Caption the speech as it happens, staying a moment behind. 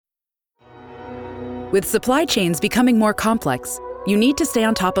With supply chains becoming more complex, you need to stay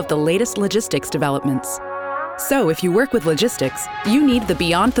on top of the latest logistics developments. So if you work with logistics, you need the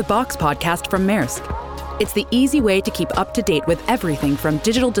Beyond the Box podcast from Maersk. It's the easy way to keep up to date with everything from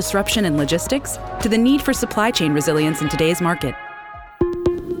digital disruption in logistics to the need for supply chain resilience in today's market.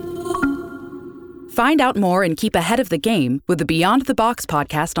 Find out more and keep ahead of the game with the Beyond the Box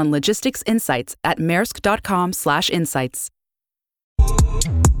podcast on logistics insights at maersk.com/insights.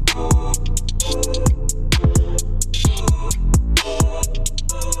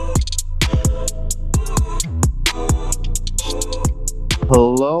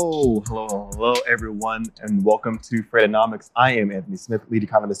 Hello, everyone, and welcome to Freightonomics. I am Anthony Smith, lead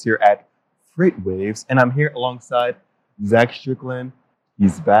economist here at FreightWaves, and I'm here alongside Zach Strickland.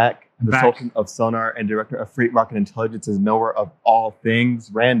 He's back, consultant of Sonar and director of Freight Market Intelligence, and knower of all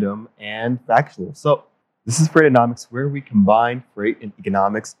things random and factual. So this is Freightonomics, where we combine freight and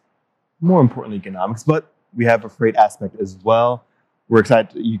economics, more importantly economics, but we have a freight aspect as well. We're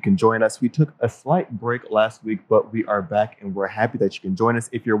excited that you can join us. We took a slight break last week, but we are back, and we're happy that you can join us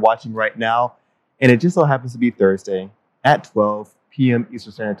if you're watching right now. And it just so happens to be Thursday at 12 p.m.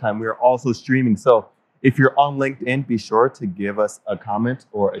 Eastern Standard Time. We are also streaming. So if you're on LinkedIn, be sure to give us a comment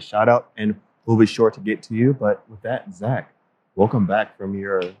or a shout out, and we'll be sure to get to you. But with that, Zach, welcome back from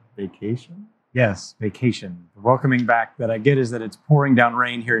your vacation. Yes, vacation. The welcoming back that I get is that it's pouring down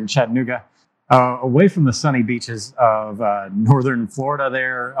rain here in Chattanooga. Away from the sunny beaches of northern Florida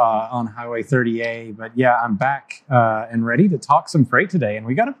there on Highway 30A. But yeah, I'm back and ready to talk some freight today. And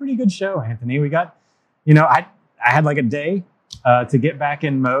we got a pretty good show, Anthony. We got, I had like a day to get back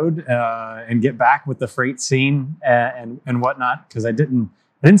in mode and get back with the freight scene and whatnot, because I didn't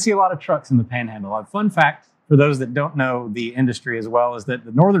see a lot of trucks in the Panhandle. A fun fact for those that don't know the industry as well is that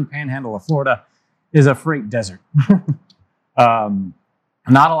the northern Panhandle of Florida is a freight desert.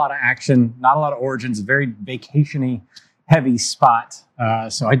 Not a lot of action, not a lot of origins, a very vacation-y heavy spot.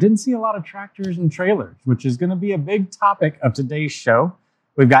 So I didn't see a lot of tractors and trailers, which is going to be a big topic of today's show.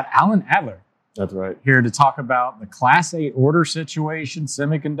 We've got Alan Adler. That's right. Here to talk about the Class 8 order situation,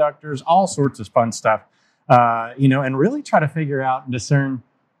 semiconductors, all sorts of fun stuff, and really try to figure out and discern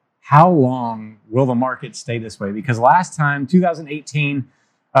how long will the market stay this way? Because last time, 2018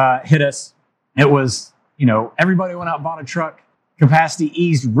 hit us, it was, everybody went out and bought a truck. Capacity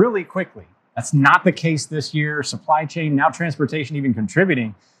eased really quickly. That's not the case this year. Supply chain, now transportation even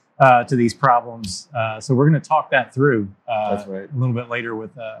contributing to these problems. So we're going to talk that through That's right. a little bit later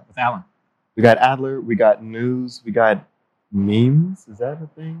with Alan. We got Adler, we got news, we got memes. Is that a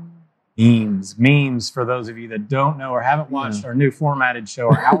thing? Memes, for those of you that don't know or haven't watched our new formatted show,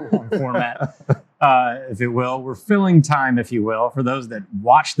 our hour-long format, if it will. We're filling time, if you will. For those that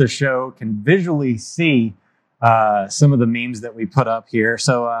watch the show can visually see some of the memes that we put up here.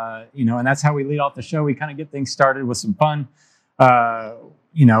 So, and that's how we lead off the show. We kind of get things started with some fun,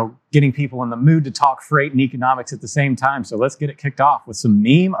 getting people in the mood to talk freight and economics at the same time. So let's get it kicked off with some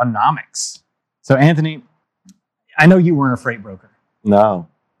meme-onomics. So, Anthony, I know you weren't a freight broker. No,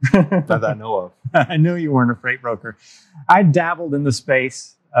 not that I know of. I know you weren't a freight broker. I dabbled in the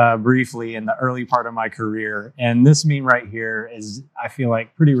space briefly in the early part of my career. And this meme right here is, I feel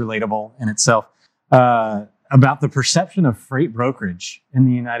like, pretty relatable in itself. About the perception of freight brokerage in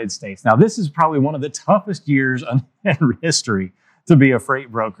the United States. Now, this is probably one of the toughest years in history to be a freight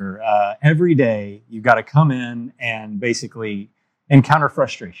broker. Every day, you've got to come in and basically encounter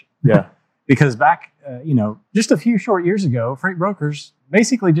frustration. Yeah. Because back, just a few short years ago, freight brokers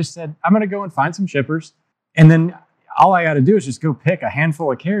basically just said, I'm going to go and find some shippers. And then all I got to do is just go pick a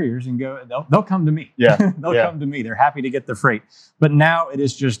handful of carriers and go, they'll come to me. Yeah. They'll come to me. They're happy to get the freight. But now it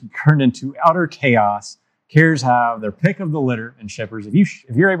is just turned into utter chaos. Carriers have their pick of the litter and shippers if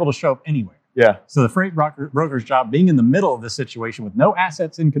you're able to show up anywhere. Yeah. So the freight broker's job, being in the middle of this situation with no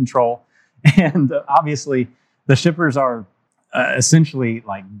assets in control, and obviously the shippers are essentially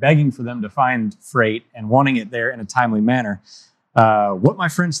like begging for them to find freight and wanting it there in a timely manner. What my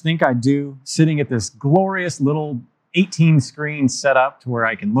friends think I do, sitting at this glorious little 18-screen setup to where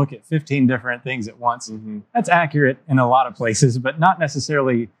I can look at 15 different things at once. Mm-hmm. That's accurate in a lot of places, but not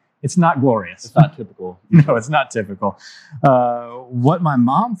necessarily. It's not glorious. It's not typical. No, it's not typical. What my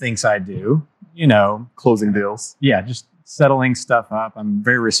mom thinks I do, closing deals. Yeah, just settling stuff up. I'm a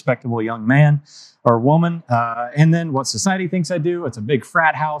very respectable young man or woman. And then what society thinks I do, it's a big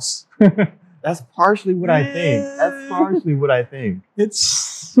frat house. That's partially what I think.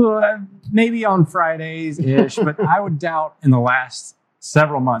 It's maybe on Fridays-ish, but I would doubt in the last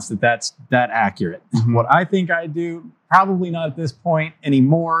several months that's that accurate. Mm-hmm. What I think I do, probably not at this point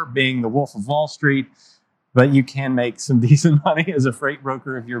anymore, being the Wolf of Wall Street. but you can make some decent money as a freight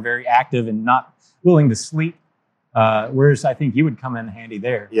broker if you're very active and not willing to sleep. Whereas I think you would come in handy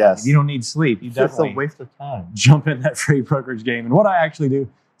there. Yes. If you don't need sleep, you It's just a definitely waste of time. jump in that freight brokerage game. And what I actually do,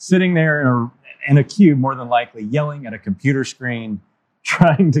 sitting there in a queue, more than likely, yelling at a computer screen,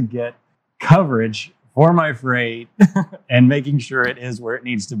 trying to get coverage for my freight and making sure it is where it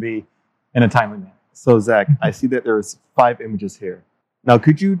needs to be in a timely manner. So Zach, I see that there's 5 images here. Now,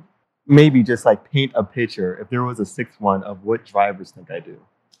 could you maybe just like paint a picture, if there was a 6th one, of what drivers think I do?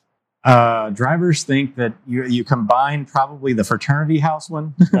 Drivers think that you combine probably the fraternity house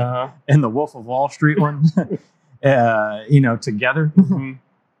one and the Wolf of Wall Street one, together. Mhm.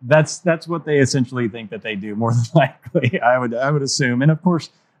 That's what they essentially think that they do, more than likely. I would assume, and of course,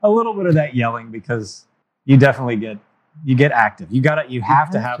 a little bit of that yelling, because you definitely get active. You have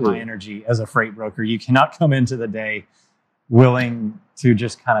to have high energy as a freight broker. You cannot come into the day willing to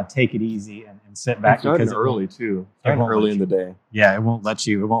just kind of take it easy and sit back, because early too. Early in the day. Yeah, it won't let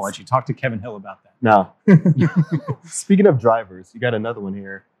you. Talk to Kevin Hill about that. Now, speaking of drivers, you got another one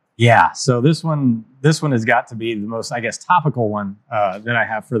here. Yeah, so this one has got to be the most, I guess, topical one that I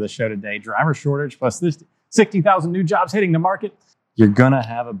have for the show today. Driver shortage plus this 60,000 new jobs hitting the market. You're gonna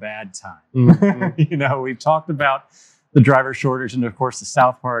have a bad time. Mm-hmm. We've talked about the driver shortage, and of course the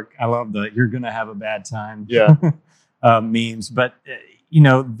South Park. I love the "you're gonna have a bad time" memes. But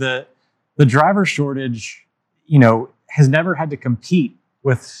the driver shortage, has never had to compete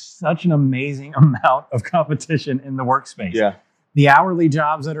with such an amazing amount of competition in the workspace. Yeah. The hourly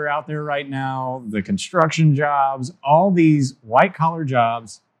jobs that are out there right now, the construction jobs, all these white collar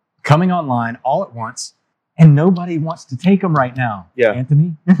jobs coming online all at once, and nobody wants to take them right now. Yeah.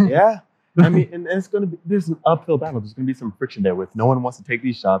 Anthony? Yeah. I mean, and it's going to be, there's an uphill battle. There's going to be some friction there with no one wants to take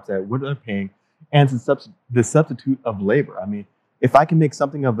these jobs at what they're paying, and the substitute of labor. I mean, if I can make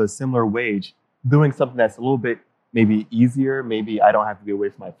something of a similar wage, doing something that's a little bit maybe easier, maybe I don't have to be away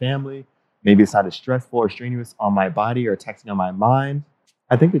from my family, maybe it's not as stressful or strenuous on my body or taxing on my mind,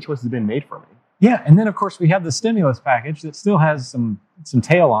 I think the choice has been made for me. Yeah, and then of course we have the stimulus package that still has some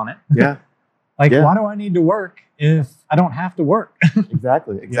tail on it. Yeah. Why do I need to work if I don't have to work?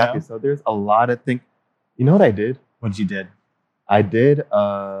 Exactly. So there's a lot of things. You know what I did? What you did? I did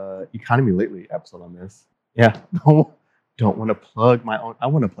Economy Lately episode on this. Yeah. Don't want to plug my own. I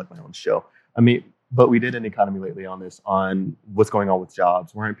want to plug my own show. I mean, but we did an Economy Lately on this, on what's going on with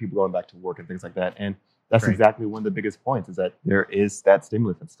jobs, where aren't people going back to work and things like that. And that's exactly one of the biggest points, is that there is that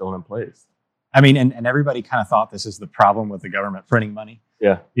stimulus that's still in place. I mean, and everybody kind of thought this is the problem with the government printing money.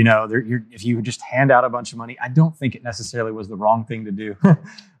 Yeah. If you just hand out a bunch of money, I don't think it necessarily was the wrong thing to do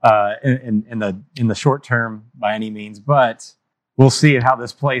in the short term by any means, but we'll see how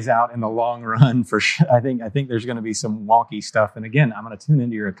this plays out in the long run. For sure. I think there's going to be some wonky stuff. And again, I'm going to tune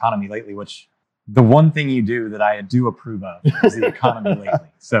into your Economy Lately, which the one thing you do that I do approve of is the Economy Lately.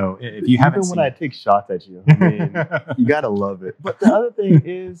 So if you haven't seen, even when I take shots at you, I mean, you got to love it. But the other thing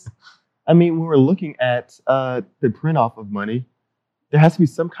is, I mean, when we're looking at the print off of money, there has to be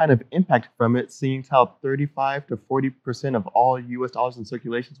some kind of impact from it, seeing how 35 to 40% of all U.S. dollars in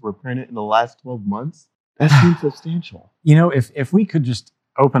circulations were printed in the last 12 months. That seems substantial. If we could just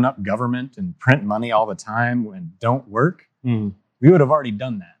open up government and print money all the time and don't work, we would have already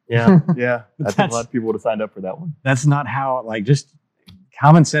done that. Yeah. I think a lot of people would have signed up for that one. That's not how, just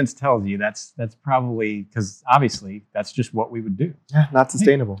common sense tells you that's probably, because obviously that's just what we would do. Yeah, not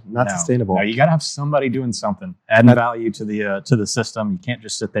sustainable. Sustainable. No, you got to have somebody doing something, adding value to the system. You can't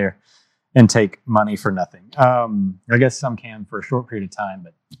just sit there and take money for nothing. I guess some can for a short period of time,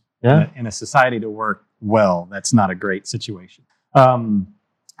 but in a society to work well, that's not a great situation. All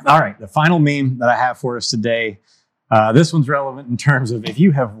right, the final meme that I have for us today. This one's relevant in terms of if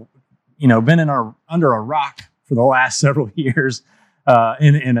you have, been under a rock for the last several years.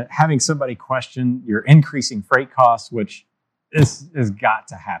 In having somebody question your increasing freight costs, which has got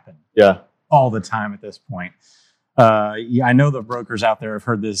to happen all the time at this point. I know the brokers out there have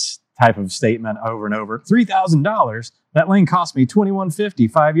heard this type of statement over and over. $3,000, that lane cost me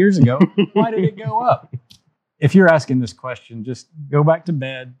 $2,150 5 years ago. Why did it go up? If you're asking this question, just go back to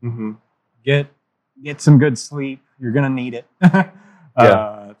bed, get some good sleep. You're going to need it.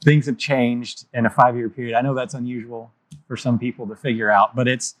 Things have changed in a 5-year period. I know that's unusual for some people to figure out, but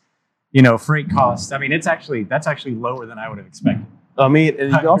it's, freight costs. I mean, that's actually lower than I would have expected. I mean,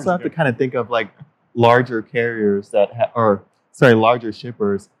 and you also have to kind of think of larger carriers larger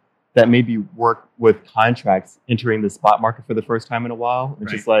shippers that maybe work with contracts entering the spot market for the first time in a while.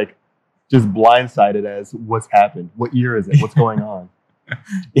 It's just blindsided as what's happened. What year is it? What's going on?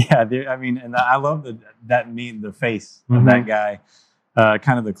 Yeah, I mean, and I love that meme, the face of that guy.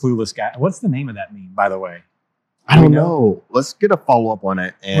 kind of the clueless guy. What's the name of that meme, by the way? I don't know. Let's get a follow-up on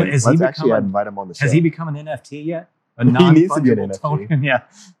it, and let's actually invite him on the show. Has he become an NFT yet? He needs to be an NFT. Token? Yeah.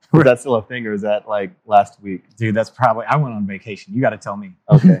 Was that still a thing, or is that like last week? Dude, that's probably... I went on vacation. You got to tell me.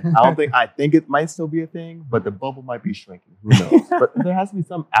 Okay. I think it might still be a thing, but the bubble might be shrinking. Who knows? But there has to be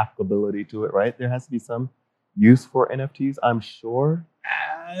some applicability to it, right? There has to be some use for NFTs, I'm sure.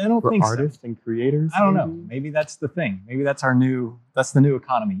 I don't think artists and creators. I don't know. Maybe that's the thing. Maybe that's the new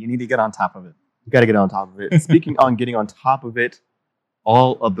economy. You need to get on top of it. You got to get on top of it. Speaking on getting on top of it,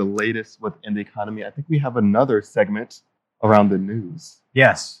 all of the latest within the economy, I think we have another segment around the news.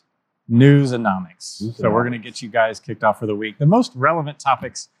 Yes. Newsonomics. So we're going to get you guys kicked off for the week. The most relevant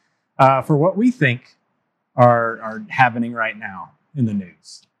topics for what we think are happening right now in the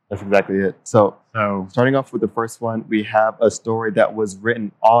news. That's exactly it. So starting off with the first one, we have a story that was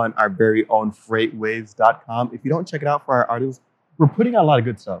written on our very own freightwaves.com. If you don't check it out for our articles, we're putting out a lot of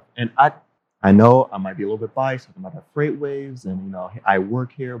good stuff. And I know I might be a little bit biased talking about our FreightWaves and, I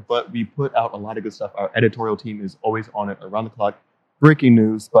work here, but we put out a lot of good stuff. Our editorial team is always on it around the clock. Breaking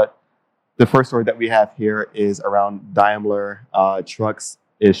news. But the first story that we have here is around Daimler Trucks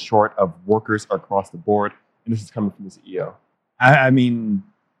is short of workers across the board. And this is coming from the CEO.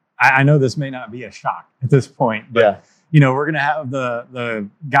 I know this may not be a shock at this point, but we're going to have the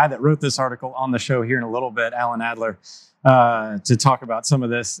guy that wrote this article on the show here in a little bit, Alan Adler, to talk about some of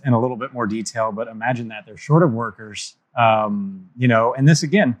this in a little bit more detail. But imagine that they're short of workers, and this,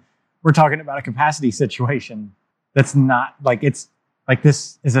 again, we're talking about a capacity situation that's not like it's like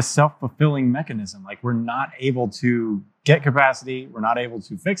this is a self-fulfilling mechanism. Like we're not able to get capacity. We're not able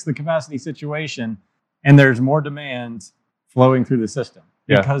to fix the capacity situation. And there's more demand flowing through the system.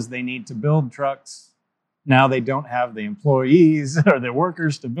 Because they need to build trucks. Now they don't have the employees or the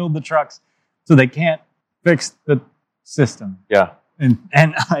workers to build the trucks, so they can't fix the system. Yeah, and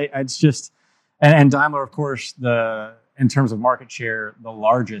it's just and Daimler, of course, in terms of market share, the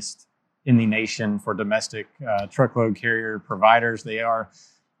largest in the nation for domestic truckload carrier providers. They are,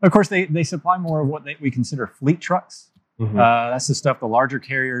 of course, they supply more of what we consider fleet trucks. Mm-hmm. That's the stuff the larger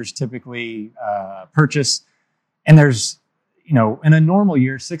carriers typically purchase, and there's. In a normal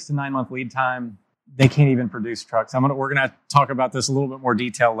year, 6 to 9 month lead time, they can't even produce trucks. We're going to talk about this a little bit more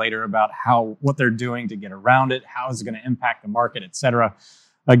detail later about what they're doing to get around it, how is it going to impact the market, et cetera.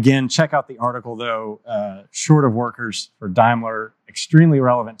 Again, check out the article, though. Short of workers for Daimler, extremely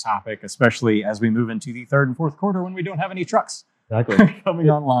relevant topic, especially as we move into the third and fourth quarter when we don't have any trucks coming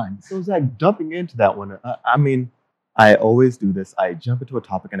online. So, Zach, jumping into that one, I always do this. I jump into a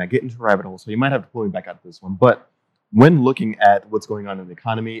topic and I get into a rabbit hole, so you might have to pull me back out of this one. But when looking at what's going on in the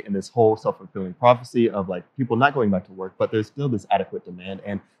economy and this whole self-fulfilling prophecy of like people not going back to work, but there's still this adequate demand,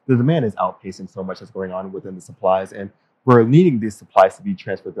 and the demand is outpacing so much that's going on within the supplies, and we're needing these supplies to be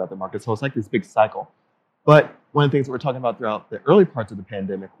transferred throughout the market. So it's like this big cycle. But one of the things that we're talking about throughout the early parts of the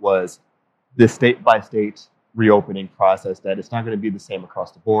pandemic was the state-by-state reopening process, that it's not going to be the same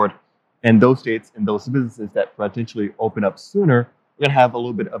across the board. And those states and those businesses that potentially open up sooner, we're going to have a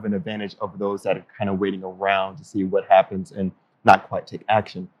little bit of an advantage over those that are kind of waiting around to see what happens and not quite take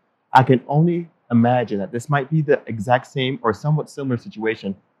action. I can only imagine that this might be the exact same or somewhat similar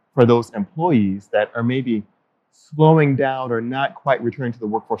situation for those employees that are maybe slowing down or not quite returning to the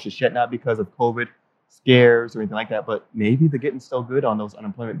workforce just yet, not because of COVID scares or anything like that, but maybe they're getting still good on those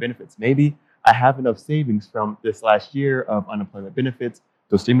unemployment benefits. Maybe I have enough savings from this last year of unemployment benefits,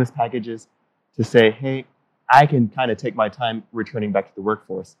 those stimulus packages, to say, hey, I can kind of take my time returning back to the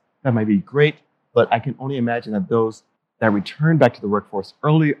workforce. That might be great, but I can only imagine that those that return back to the workforce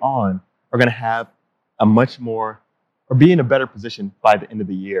early on are going to have a much more, or be in a better position by the end of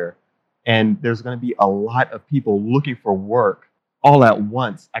the year. And there's going to be a lot of people looking for work all at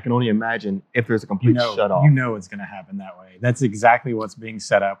once. I can only imagine if there's a complete shut off. It's going to happen that way. That's exactly what's being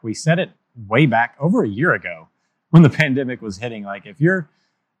set up. We said it way back over a year ago when the pandemic was hitting. Like if you're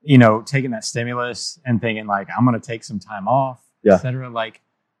taking that stimulus and thinking like, I'm going to take some time off, et cetera, like,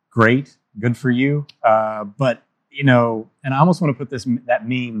 great, good for you. But, and I almost want to put that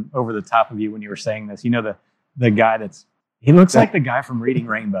meme over the top of you when you were saying this, the guy he looks like the guy from Reading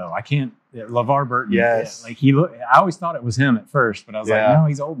Rainbow. LeVar Burton. Yes. I always thought it was him at first, but I was like, no,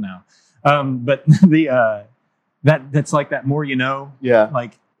 he's old now. But that's like that more,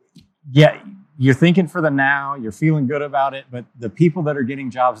 you're thinking for the now, you're feeling good about it, but the people that are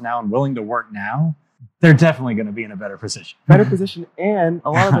getting jobs now and willing to work now, they're definitely going to be in a better position. And a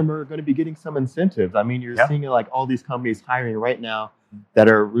lot of them are going to be getting some incentives. You're seeing like all these companies hiring right now that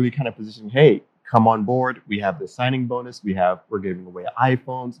are really kind of positioning, hey, come on board. We have the signing bonus. We're giving away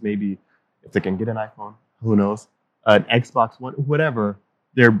iPhones. Maybe if they can get an iPhone, who knows? an Xbox One, whatever.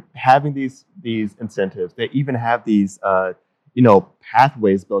 They're having these incentives. They even have these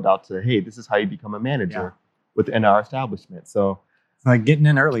pathways built out to, hey, this is how you become a manager within our establishment. So like getting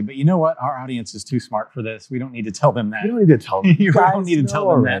in early, but you know what? Our audience is too smart for this. We don't need to tell them that. You don't need to tell them. You don't need to tell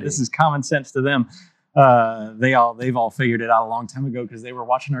them already. that. This is common sense to them. They've all figured it out a long time ago because they were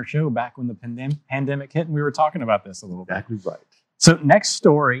watching our show back when the pandemic hit, and we were talking about this a little bit. Exactly right. So next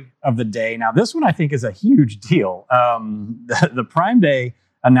story of the day. Now, this one I think is a huge deal. The Prime Day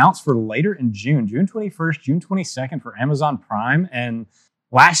announced for later in June 21st, June 22nd for Amazon Prime. And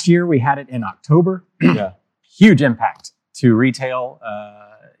last year we had it in October. Yeah. Huge impact to retail.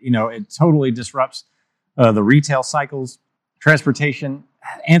 It totally disrupts the retail cycles, transportation.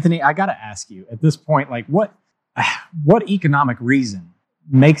 Anthony, I got to ask you at this point, like what economic reason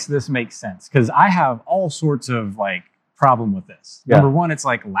makes this make sense? Because I have all sorts of like problem with this. Yeah. Number one, it's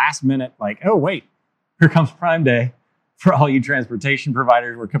like last minute, like, oh wait, here comes Prime Day for all you transportation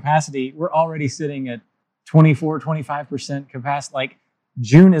providers where capacity, we're already sitting at 24-25% capacity. Like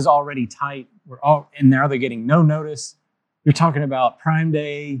June is already tight. And now they're getting no notice. You're talking about Prime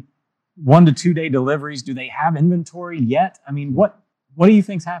Day, 1 to 2 day deliveries. Do they have inventory yet? I mean, what do you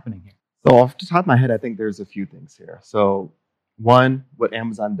think's happening here? So off the top of my head, I think there's a few things here. So one, what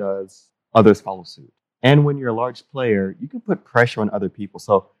Amazon does, others follow suit. And when you're a large player, you can put pressure on other people.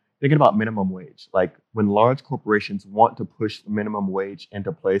 So thinking about minimum wage, like when large corporations want to push minimum wage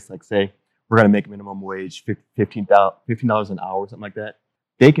into place, like say, we're going to make minimum wage $15 an hour, something like that.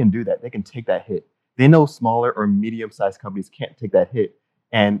 They can do that. They can take that hit. They know smaller or medium-sized companies can't take that hit.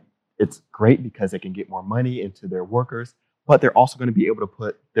 And it's great because they can get more money into their workers, but they're also going to be able to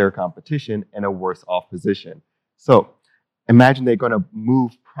put their competition in a worse off position. So imagine they're going to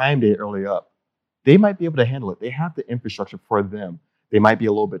move Prime Day early up. They might be able to handle it. They have the infrastructure for them. They might be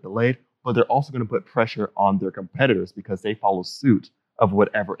a little bit delayed, but they're also going to put pressure on their competitors because they follow suit of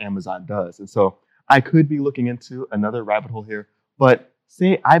whatever Amazon does. And so I could be looking into another rabbit hole here, but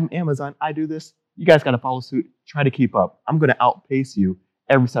say I'm Amazon, I do this, you guys got to follow suit, try to keep up. I'm going to outpace you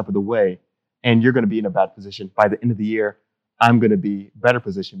every step of the way, and you're going to be in a bad position. By the end of the year, I'm going to be better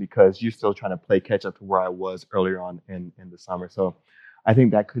positioned because you're still trying to play catch up to where I was earlier on in the summer. So I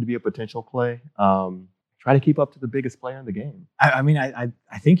think that could be a potential play. Try to keep up to the biggest player in the game. I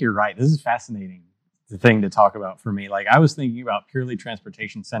think you're right. This is fascinating, the thing to talk about for me. Like I was thinking about purely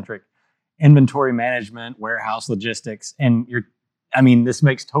transportation centric, inventory management, warehouse logistics, and this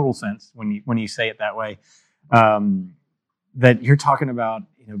makes total sense when you say it that way. That you're talking about,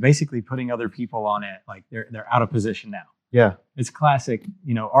 basically putting other people on it, like they're out of position now. Yeah. It's classic,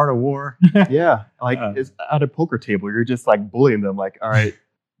 art of war. Yeah. Like it's at a poker table. You're just like bullying them, like, all right,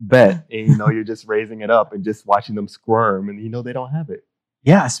 bet. And you're just raising it up and just watching them squirm and they don't have it.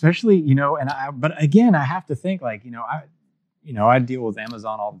 Yeah, especially, but again, I have to think like, I deal with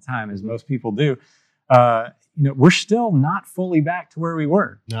Amazon all the time, as most people do. We're still not fully back to where we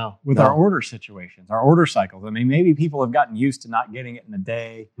were with our order situations, our order cycles. I mean, maybe people have gotten used to not getting it in a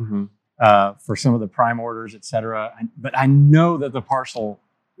day. Mm-hmm. For some of the Prime orders, et cetera. But I know that the parcel,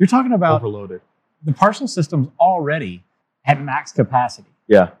 you're talking about overloaded. The parcel system's already at max capacity.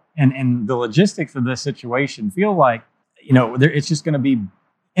 Yeah. And the logistics of this situation feel like, it's just going to be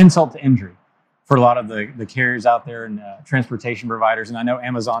insult to injury for a lot of the carriers out there and transportation providers. And I know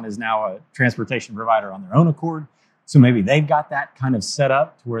Amazon is now a transportation provider on their own accord. So maybe they've got that kind of set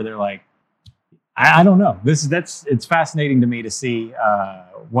up to where they're like, I don't know. It's fascinating to me to see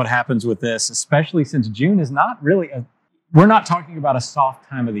what happens with this, especially since June is not really we're not talking about a soft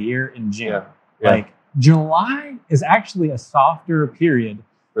time of the year in June. Yeah. Like July is actually a softer period.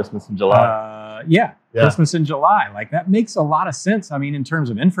 Christmas in July. Yeah. Christmas in July. Like that makes a lot of sense. I mean, in terms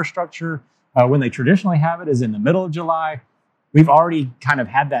of infrastructure, when they traditionally have it is in the middle of July. We've already kind of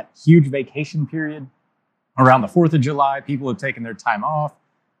had that huge vacation period around the 4th of July. People have taken their time off,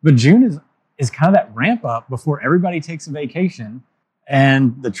 but June is kind of that ramp up before everybody takes a vacation,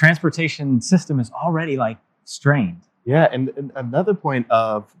 and the transportation system is already like strained. Yeah, and another point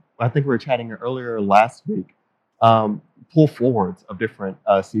of, I think we were chatting earlier last week, pull forwards of different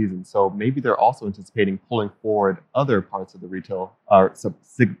seasons. So maybe they're also anticipating pulling forward other parts of the retail or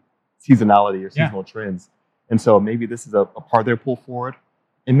seasonality or seasonal trends. And so maybe this is a part of their pull forward.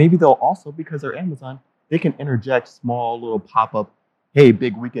 And maybe they'll also, because they're Amazon, they can interject small little pop-up, hey,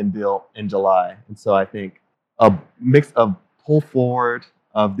 big weekend deal in July. And so I think a mix of pull forward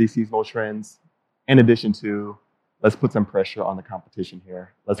of these seasonal trends, in addition to let's put some pressure on the competition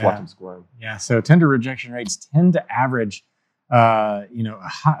here. Let's watch them squirm. Yeah. So tender rejection rates tend to average,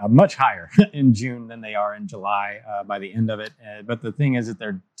 much higher in June than they are in July by the end of it. But the thing is that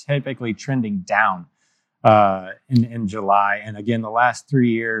they're typically trending down in July. And again, the last 3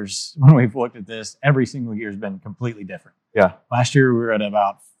 years, when we've looked at this, every single year has been completely different. Yeah. Last year we were at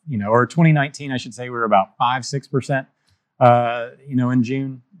about, or 2019, I should say, we were about 5-6%, in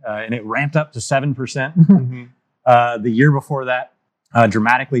June, and it ramped up to 7%. Mm-hmm. The year before that,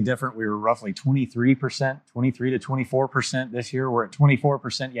 dramatically different. We were roughly 23%, 23 to 24%. This year we're at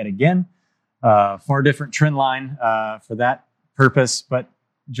 24% yet again. Far different trend line for that purpose. But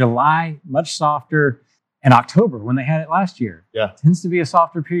July, much softer. And October, when they had it last year, tends to be a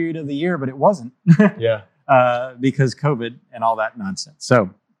softer period of the year, but it wasn't. Because COVID and all that nonsense. So,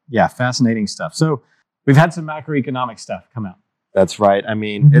 yeah, fascinating stuff. So we've had some macroeconomic stuff come out. That's right. I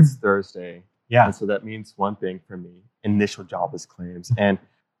mean, it's Thursday. Yeah. And so that means one thing for me, initial jobless claims. And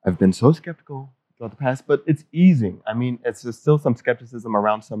I've been so skeptical throughout the past, but it's easing. I mean, there's still some skepticism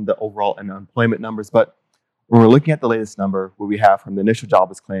around some of the overall unemployment numbers. But when we're looking at the latest number, what we have from the initial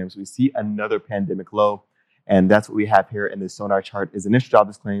jobless claims, we see another pandemic low. And that's what we have here in this Sonar chart is initial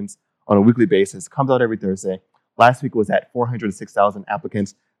jobless claims on a weekly basis. Comes out every Thursday. Last week was at 406,000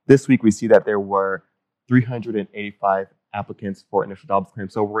 applicants. This week we see that there were 385 applicants for initial jobless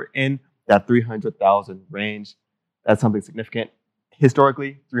claims. So we're in that 300,000 range. That's something significant.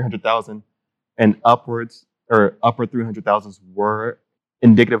 Historically, 300,000 and upwards or upper 300,000s were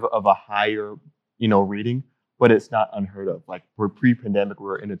indicative of a higher, reading, but it's not unheard of. Like we're pre-pandemic, we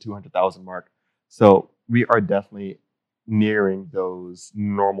were in the 200,000 mark. So we are definitely nearing those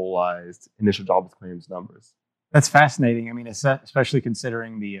normalized initial jobless claims numbers. That's fascinating. I mean, especially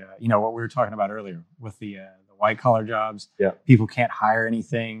considering the, what we were talking about earlier with the white collar jobs. Yeah. People can't hire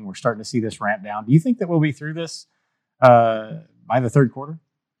anything. We're starting to see this ramp down. Do you think that we'll be through this by the third quarter?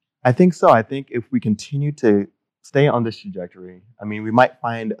 I think so. I think if we continue to stay on this trajectory, I mean, we might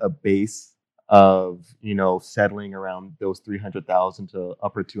find a base of, settling around those 300,000 to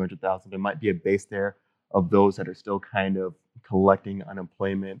upper 200,000. There might be a base there of those that are still kind of collecting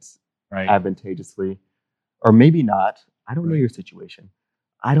unemployment advantageously, or maybe not. I don't know your situation.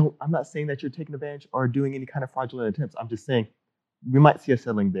 I'm not saying that you're taking advantage or doing any kind of fraudulent attempts. I'm just saying we might see a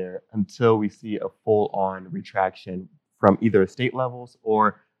settling there until we see a full-on retraction from either state levels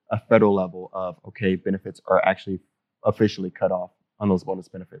or a federal level of, okay, benefits are actually officially cut off on those bonus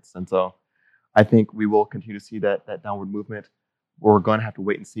benefits. And so I think we will continue to see that downward movement. We're going to have to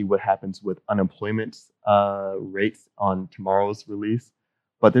wait and see what happens with unemployment rates on tomorrow's release.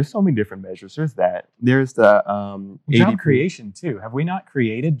 But there's so many different measures. There's that. There's the job creation too. Have we not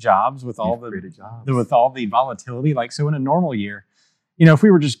created jobs with all the volatility? Like, so in a normal year, if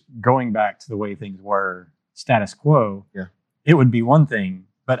we were just going back to the way things were status quo, it would be one thing.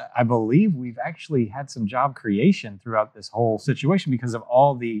 But I believe we've actually had some job creation throughout this whole situation because of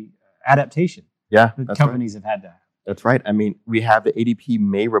all the adaptation that companies have had to have. That's right. I mean, we have the ADP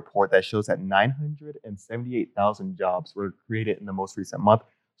May report that shows that 978,000 jobs were created in the most recent month.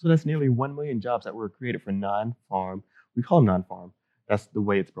 So that's nearly 1 million jobs that were created for non-farm. We call them non-farm. That's the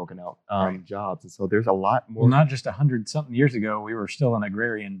way it's broken out, jobs. And so there's a lot more. Well, not just 100-something years ago, we were still an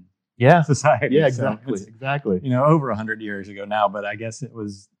agrarian society. Yeah, exactly. Over 100 years ago now, but I guess it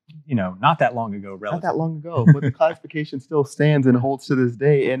was, not that long ago. Not that long ago, but the classification still stands and holds to this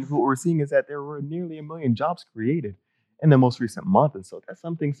day. And what we're seeing is that there were nearly 1 million jobs created in the most recent month. And so that's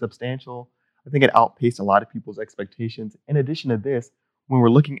something substantial. I think it outpaced a lot of people's expectations. In addition to this, when we're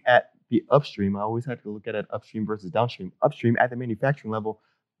looking at the upstream, I always have to look at it upstream versus downstream. Upstream at the manufacturing level,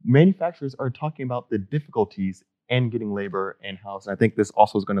 manufacturers are talking about the difficulties in getting labor in-house. And I think this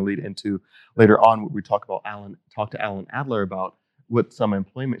also is going to lead into later on what we talk to Alan Adler about with some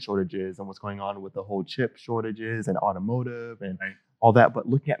employment shortages and what's going on with the whole chip shortages and automotive and all that. But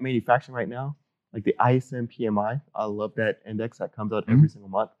looking at manufacturing right now, like the ISM PMI, I love that index that comes out every single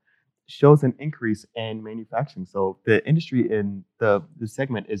month, shows an increase in manufacturing. So the industry in the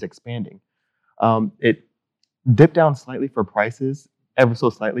segment is expanding. It dipped down slightly for prices, ever so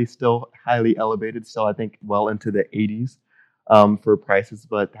slightly, still highly elevated. Still, I think well into the 80s for prices,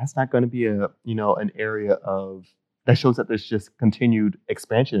 but that's not going to be an area of that shows that there's just continued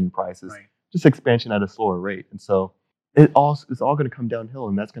expansion in prices, just expansion at a slower rate. And so it's all going to come downhill,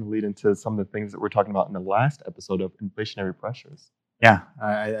 and that's going to lead into some of the things that we're talking about in the last episode of inflationary pressures. Yeah,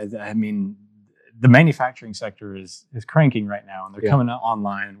 I mean, the manufacturing sector is cranking right now, and they're coming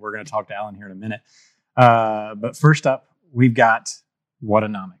online, and we're going to talk to Alan here in a minute. But first up, we've got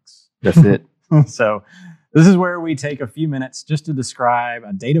Whatanomics. That's it. So this is where we take a few minutes just to describe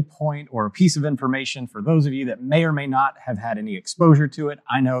a data point or a piece of information for those of you that may or may not have had any exposure to it.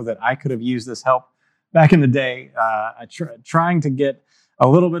 I know that I could have used this help back in the day, trying to get a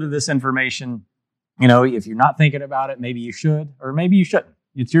little bit of this information. If you're not thinking about it, maybe you should, or maybe you shouldn't.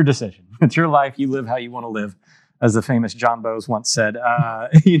 It's your decision. It's your life. You live how you want to live, as the famous John Bowes once said.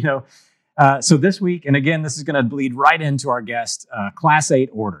 So this week, and again, this is going to bleed right into our guest, Class 8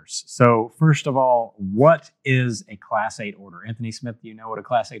 orders. So first of all, what is a Class 8 order? Anthony Smith, do you know what a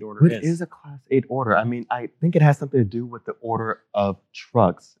Class 8 order is? What is a Class 8 order? I mean, I think it has something to do with the order of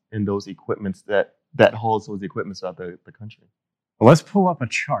trucks and those equipments that holds those equipments throughout the country. Well, let's pull up a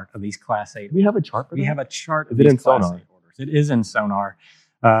chart of these Class 8. We have a chart for We that? have a chart of Is it these in Class Sonar? 8 orders. It is in Sonar.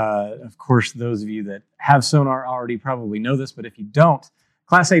 Of course, those of you that have Sonar already probably know this, but if you don't,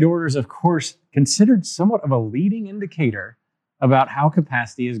 Class 8 orders, of course, considered somewhat of a leading indicator about how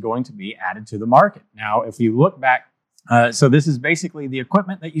capacity is going to be added to the market. Now, if you look back, so this is basically the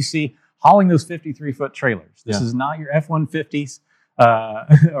equipment that you see hauling those 53-foot trailers. This is not your F-150s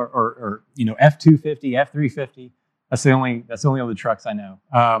or F-250, F-350. That's the only other trucks I know.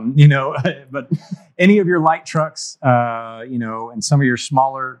 But any of your light trucks, and some of your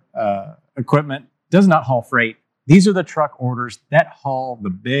smaller equipment does not haul freight. These are the truck orders that haul the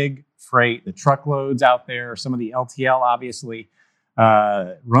big freight, the truckloads out there. Some of the LTL, obviously,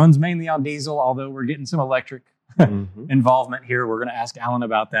 runs mainly on diesel, although we're getting some electric involvement here. We're going to ask Alan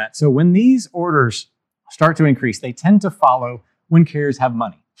about that. So when these orders start to increase, they tend to follow when carriers have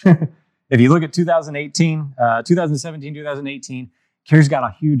money. If you look at 2017, 2018, carriers got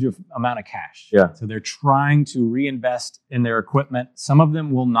a huge amount of cash. Yeah. So they're trying to reinvest in their equipment. Some of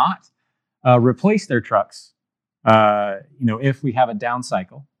them will not replace their trucks. If we have a down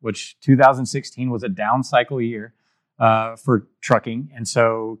cycle, which 2016 was a down cycle year for trucking. And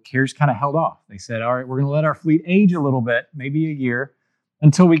so carriers kind of held off. They said, all right, we're going to let our fleet age a little bit, maybe a year,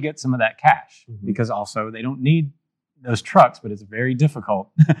 until we get some of that cash. Because also they don't need those trucks, but it's very difficult.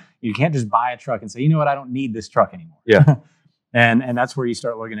 You can't just buy a truck and say, you know what, I don't need this truck anymore. Yeah. And that's where you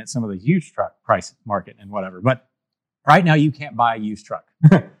start looking at some of the huge truck price market and whatever. But right now you can't buy a used truck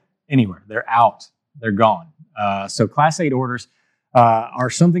anywhere. They're out. They're gone. So Class 8 orders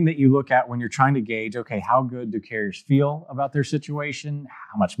are something that you look at when you're trying to gauge, okay, how good do carriers feel about their situation?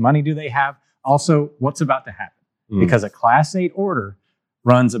 How much money do they have? Also, what's about to happen? Because a Class 8 order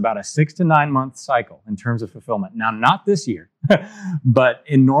runs about a 6 to 9 month cycle in terms of fulfillment. Now, not this year, but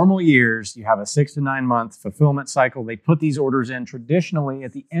in normal years, you have a 6 to 9 month fulfillment cycle. They put these orders in traditionally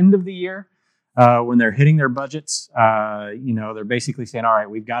at the end of the year when they're hitting their budgets. They're basically saying, all right,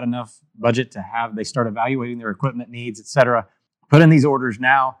 we've got enough budget to have. They start evaluating their equipment needs, et cetera. Put in these orders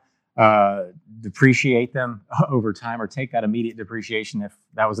now, depreciate them over time, or take that immediate depreciation if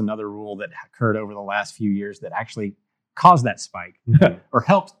that was another rule that occurred over the last few years that actually caused that spike or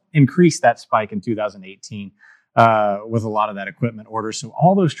helped increase that spike in 2018 with a lot of that equipment orders. So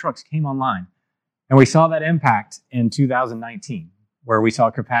all those trucks came online. And we saw that impact in 2019, where we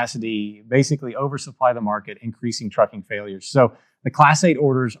saw capacity basically oversupply the market, increasing trucking failures. So the Class 8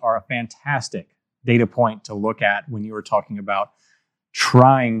 orders are a fantastic data point to look at when you were talking about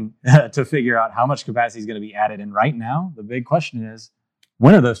trying to figure out how much capacity is going to be added. And right now, the big question is,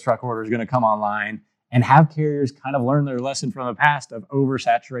 when are those truck orders going to come online? And have carriers kind of learned their lesson from the past of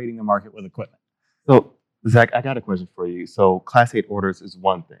oversaturating the market with equipment? So, Zach, I got a question for you. So Class 8 orders is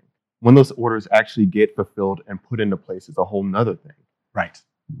one thing. When those orders actually get fulfilled and put into place is a whole nother thing. Right.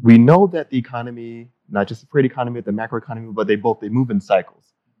 We know that the economy, not just the freight economy, the macro economy, but they move in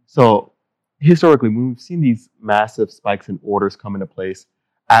cycles. So historically, when we've seen these massive spikes in orders come into place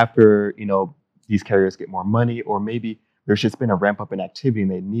after, these carriers get more money, or maybe there's just been a ramp up in activity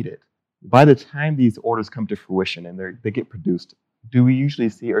and they need it. By the time these orders come to fruition and they get produced, do we usually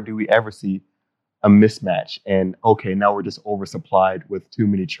see, or do we ever see, a mismatch? And okay, now we're just oversupplied with too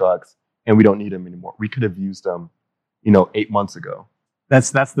many trucks and we don't need them anymore. We could have used them, 8 months ago. That's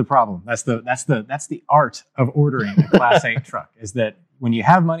the problem. That's the art of ordering a Class 8 truck, is that when you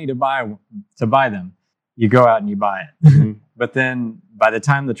have money to buy them, you go out and you buy it. But then by the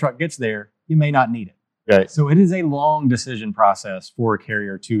time the truck gets there, you may not need it. Right. So it is a long decision process for a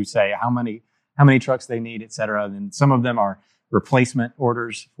carrier to say how many trucks they need, et cetera. And some of them are replacement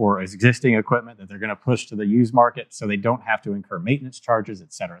orders for existing equipment that they're going to push to the used market, so they don't have to incur maintenance charges,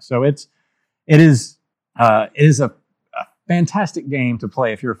 et cetera. So it is a fantastic game to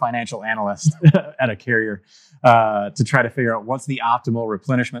play if you're a financial analyst at a carrier to try to figure out what's the optimal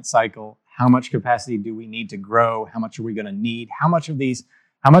replenishment cycle. How much capacity do we need to grow? How much are we going to need? How much of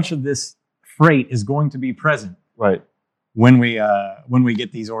this freight is going to be present right when we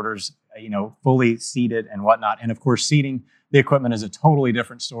get these orders, fully seated and whatnot. And of course, seating the equipment is a totally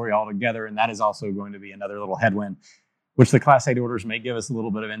different story altogether, and that is also going to be another little headwind, which the Class 8 orders may give us a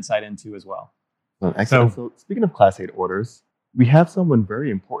little bit of insight into as well. Excellent. So speaking of Class 8 orders, we have someone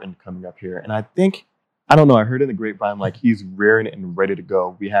very important coming up here, and I think I don't know. I heard in the grapevine, like he's rearing and ready to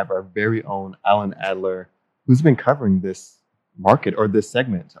go. We have our very own Alan Adler, who's been covering this market or this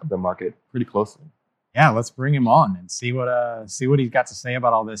segment of the market pretty closely. Yeah, let's bring him on and see what he's got to say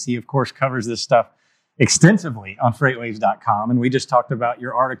about all this. He, of course, covers this stuff extensively on FreightWaves.com, and we just talked about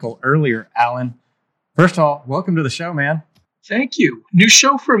your article earlier, Alan. First of all, welcome to the show, man. Thank you. New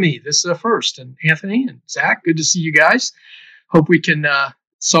show for me. This is a first. And Anthony and Zach, good to see you guys. Hope we can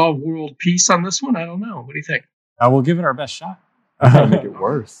solve world peace on this one. I don't know. What do you think? We'll give it our best shot. Make it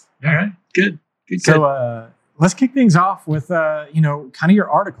worse. All right. Good. So let's kick things off with, kind of your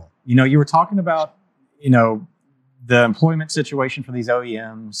article. You were talking about, the employment situation for these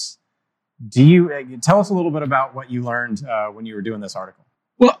OEMs. Do you tell us a little bit about what you learned when you were doing this article?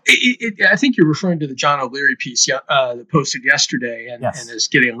 Well, I think you're referring to the John O'Leary piece that posted yesterday and is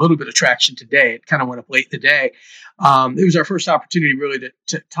getting a little bit of traction today. It kind of went up late in the day. It was our first opportunity really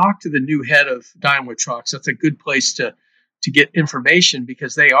to talk to the new head of Daimler Trucks. That's a good place to get information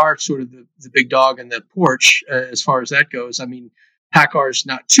because they are sort of the big dog in the porch as far as that goes. I mean, PACCAR's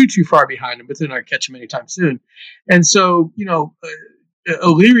not too far behind them, but they're not going to catch them anytime soon. And so,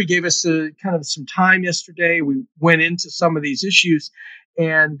 O'Leary gave us kind of some time yesterday. We went into some of these issues.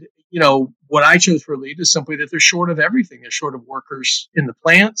 And, what I chose for a lead is simply that they're short of everything. They're short of workers in the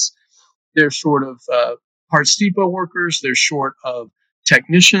plants. They're short of parts depot workers. They're short of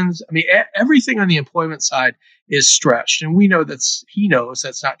technicians. I mean, everything on the employment side is stretched. And he knows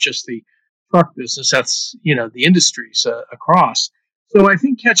that's not just the truck business. That's, the industries across. So I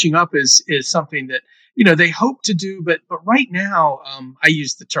think catching up is something that, they hope to do. But right now, I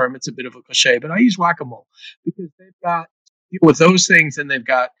use the term, it's a bit of a cliche, but I use whack-a-mole because they've got with those things, and they've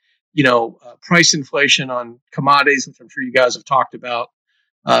got, price inflation on commodities, which I'm sure you guys have talked about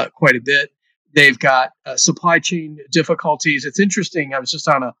quite a bit. They've got supply chain difficulties. It's interesting. I was just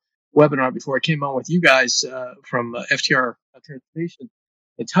on a webinar before I came on with you guys from FTR Transportation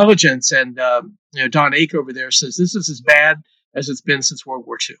Intelligence, and Don Ake over there says this is as bad as it's been since World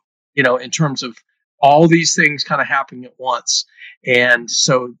War II. In terms of all these things kind of happening at once, and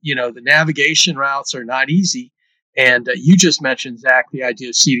so the navigation routes are not easy. And you just mentioned, Zach, the idea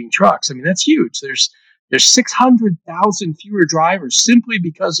of seating trucks. I mean, that's huge. There's 600,000 fewer drivers simply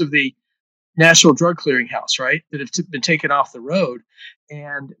because of the National Drug Clearinghouse, right, that have been taken off the road.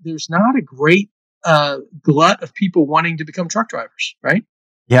 And there's not a great glut of people wanting to become truck drivers, right?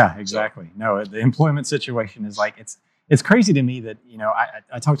 Yeah, exactly. No, the employment situation is like, it's crazy to me that,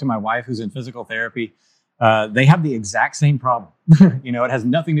 I talked to my wife who's in physical therapy. They have the exact same problem. It has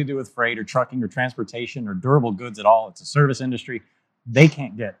nothing to do with freight or trucking or transportation or durable goods at all. It's a service industry. They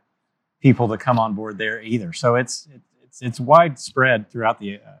can't get people to come on board there either. So it's widespread throughout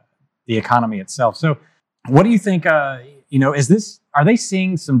the economy itself. So what do you think, are they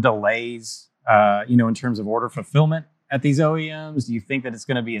seeing some delays, in terms of order fulfillment at these OEMs? Do you think that it's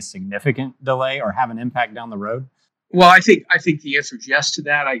going to be a significant delay or have an impact down the road? Well, I think the answer is yes to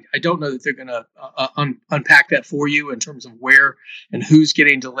that. I don't know that they're going to unpack that for you in terms of where and who's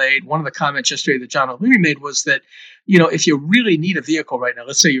getting delayed. One of the comments yesterday that John O'Leary made was that, if you really need a vehicle right now,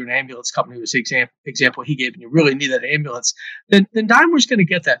 let's say you're an ambulance company, was the example he gave, and you really need that ambulance, then Daimler's going to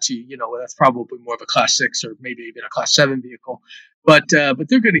get that to you. That's probably more of a Class 6 or maybe even a Class 7 vehicle. But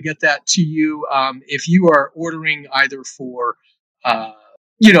they're going to get that to you if you are ordering either for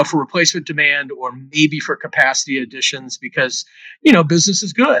for replacement demand or maybe for capacity additions because, business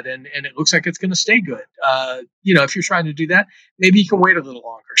is good and it looks like it's going to stay good. If you're trying to do that, maybe you can wait a little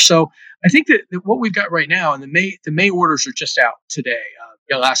longer. So I think that what we've got right now, and the May orders are just out today,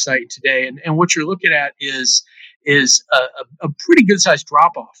 last night and today. And what you're looking at is a pretty good sized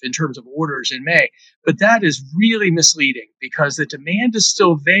drop off in terms of orders in May. But that is really misleading because the demand is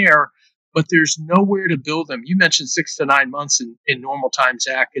still there, but there's nowhere to build them. You mentioned 6 to 9 months in normal time,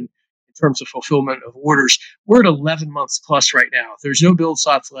 Zach, in terms of fulfillment of orders. We're at 11 months plus right now. There's no build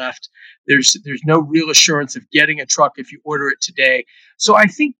slots left. There's no real assurance of getting a truck if you order it today. So I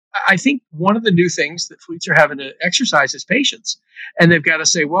think one of the new things that fleets are having to exercise is patience. And they've got to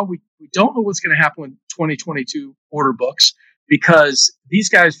say, well, we don't know what's going to happen with 2022 order books because these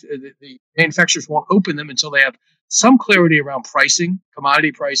guys, the manufacturers won't open them until they have some clarity around pricing,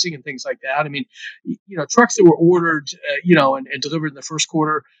 commodity pricing, and things like that. I mean, trucks that were ordered, and delivered in the first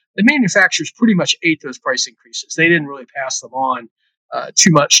quarter, the manufacturers pretty much ate those price increases. They didn't really pass them on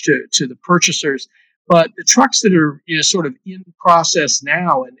too much to the purchasers. But the trucks that are sort of in process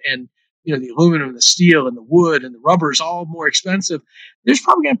now, and the aluminum, and the steel, and the wood, and the rubber is all more expensive. There's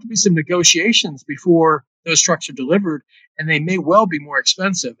probably going to have to be some negotiations before those trucks are delivered, and they may well be more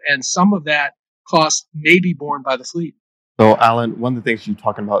expensive. And some of that cost may be borne by the fleet. So, Alan, one of the things you're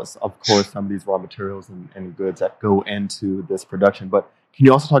talking about is, of course, some of these raw materials and goods that go into this production. But can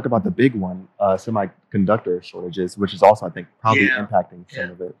you also talk about the big one, semiconductor shortages, which is also, I think, probably impacting some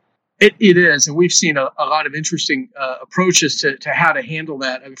of it? It is, and we've seen a lot of interesting approaches to how to handle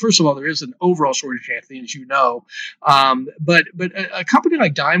that. I mean, first of all, there is an overall shortage, Anthony, as you know. But a company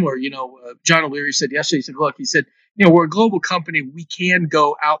like Daimler, John O'Leary said yesterday, he said, look, we're a global company. We can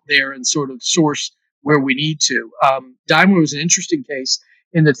go out there and sort of source where we need to. Daimler was an interesting case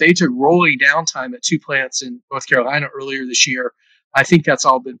in that they took rolling downtime at 2 plants in North Carolina earlier this year. I think that's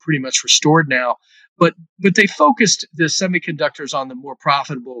all been pretty much restored now. But they focused the semiconductors on the more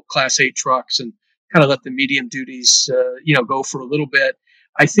profitable Class 8 trucks and kind of let the medium duties, go for a little bit.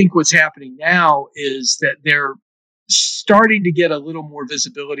 I think what's happening now is that they're starting to get a little more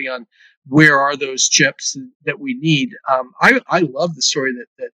visibility on where are those chips that we need. I love the story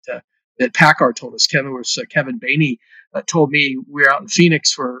that Packard told us. Kevin Baney told me we were out in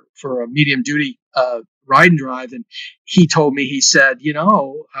Phoenix for a medium duty ride and drive, and he told me, he said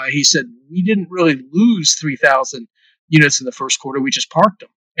we didn't really lose 3,000 units in the first quarter. We just parked them,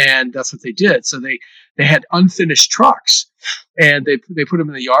 and that's what they did. So they had unfinished trucks, and they put them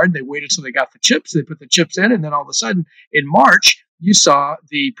in the yard. They waited till they got the chips. They put the chips in, and then all of a sudden in March, you saw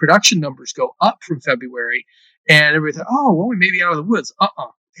the production numbers go up from February, and everybody thought, oh, well, we may be out of the woods.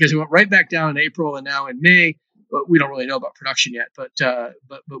 Because it went right back down in April and now in May. But we don't really know about production yet. But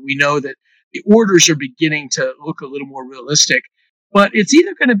we know that the orders are beginning to look a little more realistic. But it's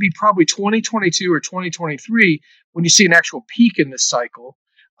either going to be probably 2022 or 2023 when you see an actual peak in this cycle,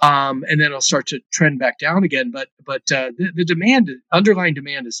 and then it'll start to trend back down again. But the demand, underlying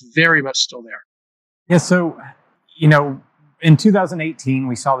demand, is very much still there. Yeah. So in 2018,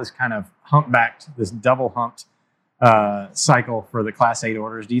 we saw this kind of this double humped cycle for the Class 8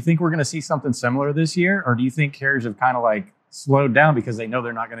 orders. Do you think we're going to see something similar this year, or do you think carriers have kind of like slowed down because they know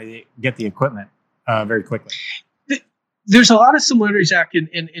they're not going to get the equipment very quickly? There's a lot of similarities, Zach,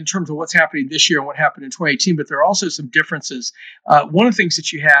 in terms of what's happening this year and what happened in 2018, but there are also some differences. One of the things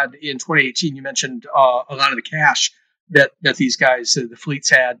that you had in 2018, you mentioned a lot of the cash that these guys, the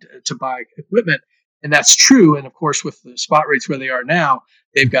fleets, had to buy equipment. And that's true. And of course, with the spot rates where they are now,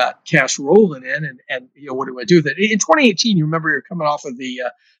 they've got cash rolling in. And what do I do with it? In 2018, you remember you're coming off of the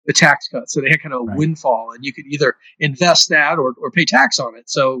tax cut. So they had kind of a windfall, and you could either invest that or pay tax on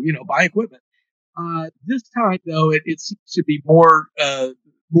it. So, buy equipment. This time, though, it seems to be more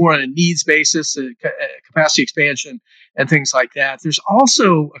on a needs basis, capacity expansion, and things like that. There's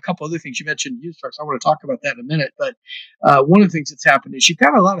also a couple other things. You mentioned used trucks. I want to talk about that in a minute. But one of the things that's happened is you've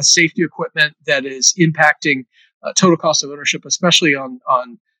got a lot of safety equipment that is impacting total cost of ownership, especially on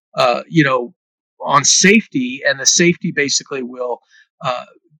safety. And the safety basically will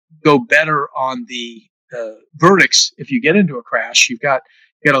go better on the verdicts if you get into a crash. You got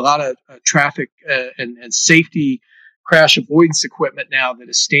a lot of traffic and safety crash avoidance equipment now that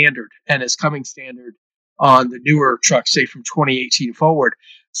is standard and is coming standard on the newer trucks, say from 2018 forward.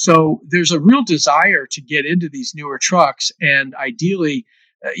 So there's a real desire to get into these newer trucks and ideally,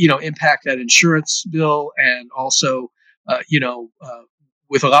 impact that insurance bill, and also,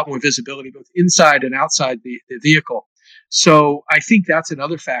 with a lot more visibility both inside and outside the vehicle. So I think that's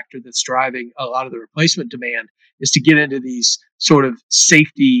another factor that's driving a lot of the replacement demand, is to get into these sort of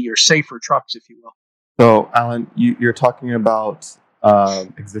safety or safer trucks, if you will. So, Alan, you're talking about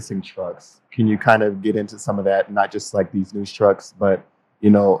existing trucks. Can you kind of get into some of that, not just like these new trucks, but,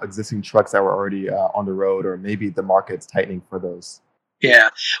 existing trucks that were already on the road, or maybe the market's tightening for those? Yeah.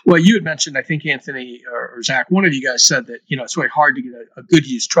 Well, you had mentioned, I think Anthony or Zach, one of you guys said that, it's really hard to get a good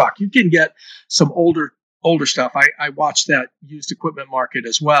used truck. You can get some older stuff. I watched that used equipment market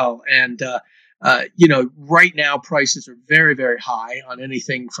as well. And, right now prices are very, very high on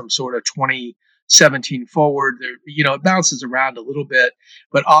anything from sort of 2017 forward. It bounces around a little bit,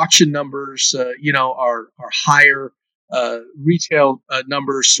 but auction numbers, are higher. Retail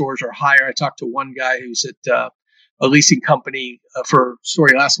numbers, stores are higher. I talked to one guy who's at a leasing company for a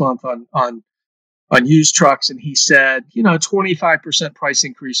story last month on used trucks, and he said, 25% price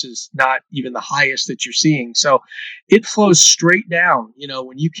increase is not even the highest that you're seeing. So it flows straight down.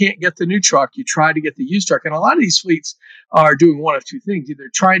 When you can't get the new truck, you try to get the used truck. And a lot of these fleets are doing one of two things: either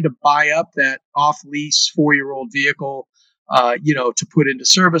trying to buy up that off-lease 4-year-old vehicle, to put into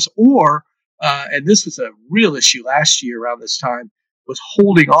service, or, and this was a real issue last year around this time, was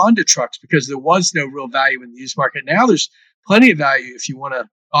holding on to trucks because there was no real value in the used market. Now there's plenty of value if you want to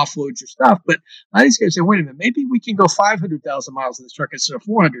offload your stuff. But a lot of these guys say, wait a minute, maybe we can go 500,000 miles in this truck instead of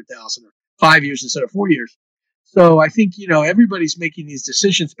 400,000, or 5 years instead of 4 years. So I think, everybody's making these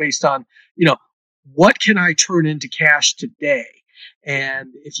decisions based on, what can I turn into cash today? And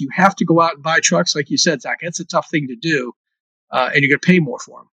if you have to go out and buy trucks, like you said, Zach, that's a tough thing to do, and you're going to pay more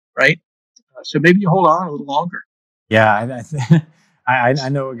for them, right? So maybe you hold on a little longer. Yeah, I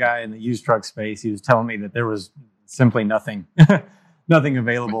know a guy in the used truck space. He was telling me that there was simply nothing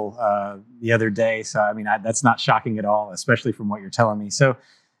available the other day. So I mean, that's not shocking at all, especially from what you're telling me. So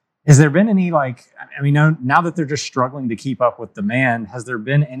has there been any, now that they're just struggling to keep up with demand, has there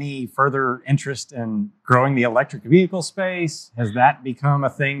been any further interest in growing the electric vehicle space? Has that become a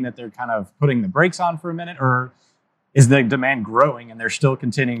thing that they're kind of putting the brakes on for a minute? Or is the demand growing and they're still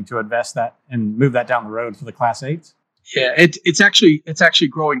continuing to invest that and move that down the road for the Class 8s? Yeah, it's actually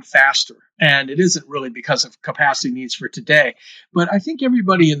growing faster, and it isn't really because of capacity needs for today. But I think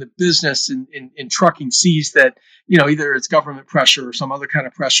everybody in the business in trucking sees that, either it's government pressure or some other kind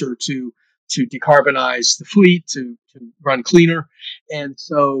of pressure to decarbonize the fleet, to run cleaner, and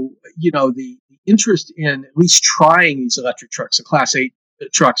so the interest in at least trying these electric trucks, the Class 8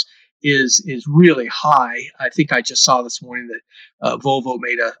 trucks, is really high. I think I just saw this morning that Volvo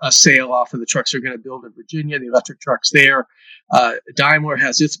made a sale off of the trucks they're going to build in Virginia, the electric trucks there. Daimler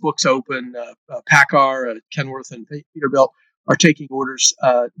has its books open. PACCAR, Kenworth, and Peterbilt are taking orders.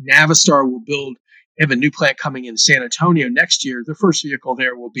 Navistar will build. They have a new plant coming in San Antonio next year. The first vehicle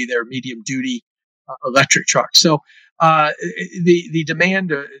there will be their medium-duty electric truck. So the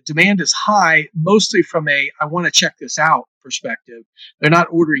demand is high, mostly from I want to check this out perspective. They're not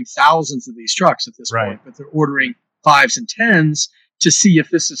ordering thousands of these trucks at this point, but they're ordering 5s and 10s to see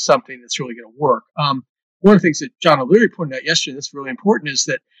if this is something that's really going to work. One of the things that John O'Leary pointed out yesterday that's really important is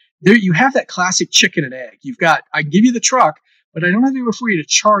that there you have that classic chicken and egg. You've got, I can give you the truck, but I don't have anywhere for you to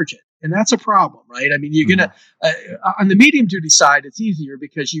charge it. And that's a problem, right? I mean, you're going to, on the medium duty side, it's easier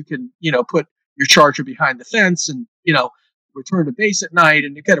because you can, put your charger behind the fence and, return to base at night,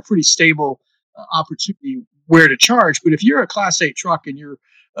 and you've got a pretty stable opportunity where to charge. But if you're a Class 8 truck and you're,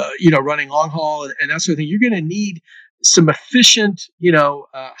 running long haul and that sort of thing, you're going to need some efficient,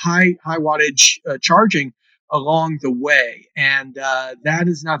 high wattage charging along the way, and that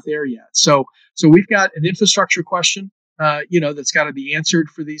is not there yet. So we've got an infrastructure question, that's got to be answered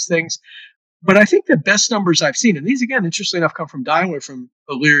for these things. But I think the best numbers I've seen, and these, again, interestingly enough, come from Daimler, from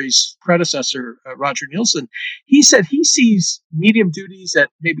O'Leary's predecessor, Roger Nielsen. He said he sees medium duties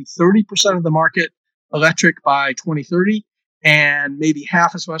at maybe 30% of the market electric by 2030, and maybe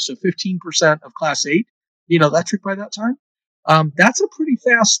half as much, so 15% of Class 8 being electric by that time. That's a pretty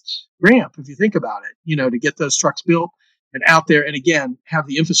fast ramp if you think about it, to get those trucks built and out there, and again, have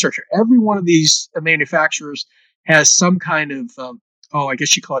the infrastructure. Every one of these manufacturers has some kind of I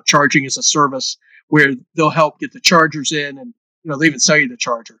guess you call it charging as a service, where they'll help get the chargers in, and they even sell you the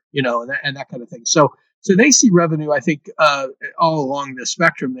charger, and that kind of thing. So they see revenue, I think, all along the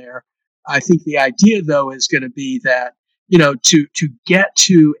spectrum there. I think the idea, though, is going to be that to get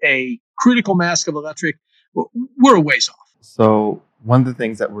to a critical mass of electric, we're a ways off. So one of the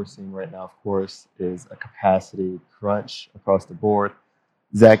things that we're seeing right now, of course, is a capacity crunch across the board.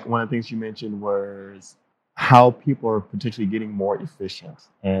 Zach, one of the things you mentioned was how people are potentially getting more efficient.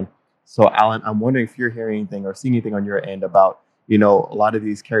 And so, Alan, I'm wondering if you're hearing anything or seeing anything on your end about, a lot of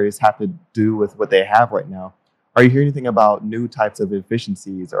these carriers have to do with what they have right now. Are you hearing anything about new types of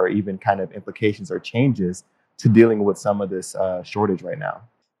efficiencies or even kind of implications or changes to dealing with some of this shortage right now?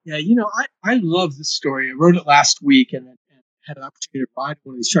 Yeah, I love this story. I wrote it last week and had an opportunity to ride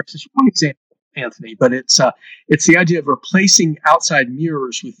one of these trucks. It's one example, Anthony, but it's the idea of replacing outside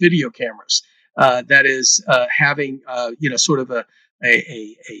mirrors with video cameras. That is having sort of a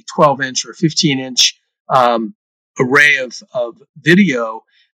 12-inch or 15-inch array of video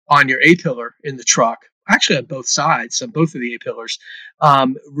on your A-pillar in the truck, actually on both sides, on both of the A-pillars,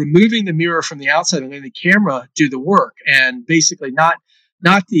 removing the mirror from the outside and letting the camera do the work, and basically not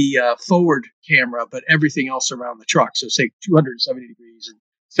the forward camera, but everything else around the truck. So say 270 degrees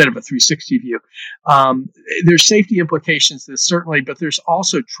instead of a 360 view. There's safety implications to this, certainly, but there's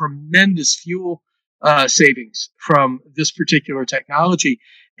also tremendous fuel savings from this particular technology.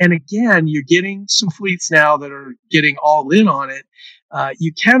 And again, you're getting some fleets now that are getting all in on it.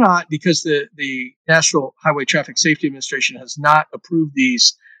 You cannot, because the National Highway Traffic Safety Administration has not approved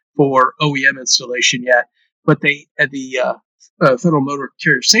these for OEM installation yet, but the Federal Motor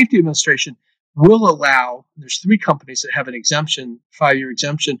Carrier Safety Administration will allow, there's 3 companies that have an exemption, 5-year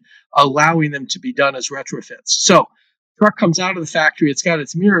exemption, allowing them to be done as retrofits. So truck comes out of the factory, it's got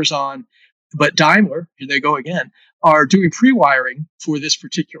its mirrors on, but Daimler, here they go again, are doing pre-wiring for this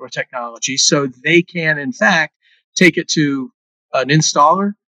particular technology, so they can, in fact, take it to an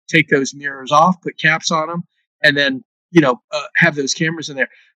installer, take those mirrors off, put caps on them, and then have those cameras in there.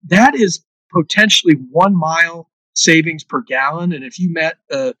 That is potentially 1 mile savings per gallon. And if you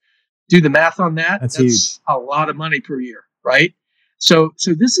do the math on that, that's huge. A lot of money per year, right? So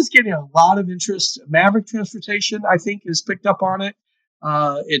this is getting a lot of interest. Maverick Transportation, I think, has picked up on it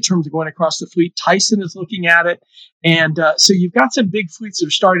in terms of going across the fleet. Tyson is looking at it. And so you've got some big fleets that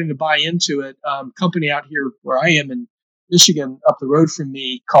are starting to buy into it. Company out here where I am in Michigan, up the road from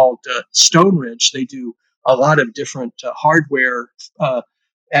me, called Stone Ridge. They do a lot of different hardware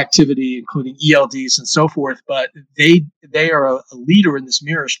activity, including ELDs and so forth. But they are a leader in this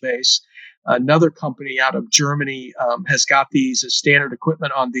mirror space. Another company out of Germany has got these as standard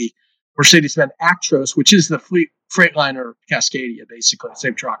equipment on the Mercedes-Benz Actros, which is the Freightliner Cascadia, basically,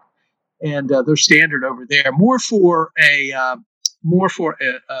 same truck. And they're standard over there, more for a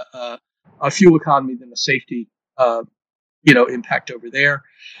fuel economy than a safety impact over there.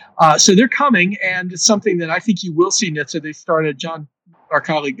 So they're coming, and it's something that I think you will see NHTSA. They started, our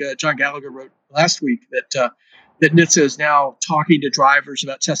colleague John Gallagher wrote last week that NHTSA is now talking to drivers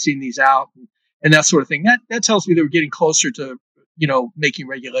about testing these out and that sort of thing. That tells me they're getting closer to, making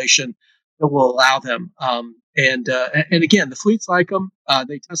regulation that will allow them. And again, the fleets like them.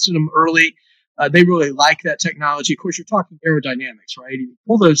 They tested them early. They really like that technology. Of course, you're talking aerodynamics, right? You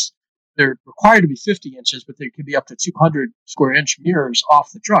pull those, they're required to be 50 inches, but they can be up to 200 square inch mirrors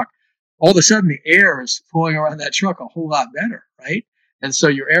off the truck. All of a sudden, the air is flowing around that truck a whole lot better, right? And so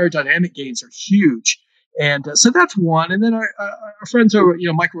your aerodynamic gains are huge. And so that's one. And then our friends over,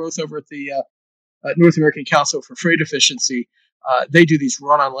 Mike Roth over at the North American Council for Freight Efficiency, they do these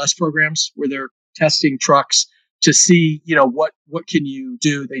run on less programs where they're testing trucks to see, what can you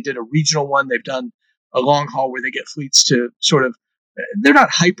do. They did a regional one. They've done a long haul where they get fleets to sort of, they're not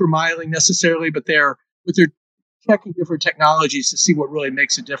hypermiling necessarily, but they're checking different technologies to see what really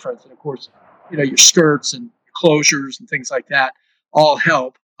makes a difference. And of course, your skirts and closures and things like that all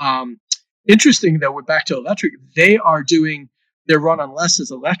help. Interesting though, we're back to electric. They are doing their run on less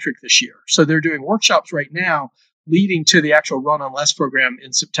as electric this year. So they're doing workshops right now leading to the actual run on less program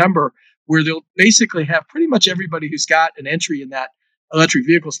in September, where they'll basically have pretty much everybody who's got an entry in that electric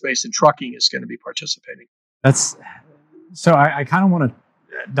vehicle space and trucking is going to be participating. So I kind of want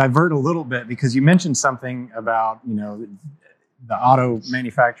to divert a little bit because you mentioned something about, the auto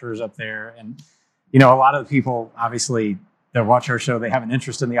manufacturers up there. And, a lot of the people, obviously, that watch our show, they have an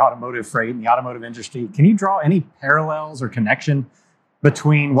interest in the automotive freight and the automotive industry. Can you draw any parallels or connection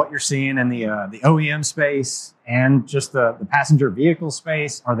between what you're seeing in the OEM space and just the passenger vehicle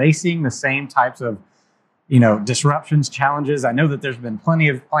space? Are they seeing the same types of, disruptions, challenges? I know that there's been plenty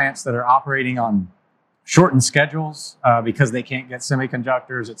of plants that are operating on shortened schedules because they can't get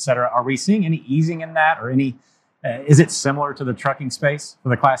semiconductors, et cetera. Are we seeing any easing in that, or is it similar to the trucking space for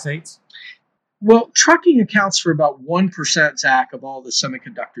the Class 8s? Well, trucking accounts for about 1%, Zach, of all the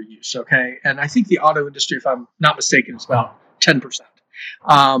semiconductor use, okay? And I think the auto industry, if I'm not mistaken, is about 10%.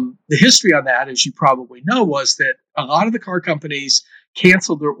 The history on that, as you probably know, was that a lot of the car companies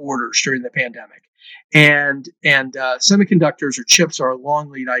canceled their orders during the pandemic. And semiconductors or chips are a long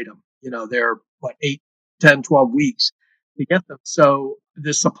lead item. They're 8, 10, 12 weeks to get them. So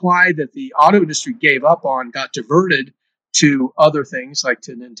the supply that the auto industry gave up on got diverted to other things like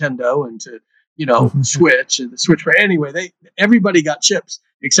to Nintendo and to Switch and the Switch. Anyway, everybody got chips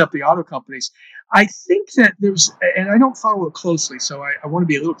except the auto companies. I think that and I don't follow it closely, so I want to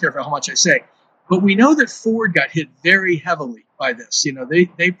be a little careful how much I say, but we know that Ford got hit very heavily by this.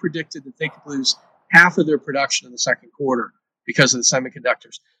 They predicted that they could lose half of their production in the second quarter because of the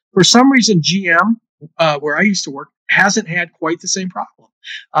semiconductors. For some reason, GM, where I used to work, hasn't had quite the same problem.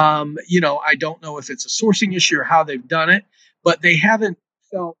 I don't know if it's a sourcing issue or how they've done it, but they haven't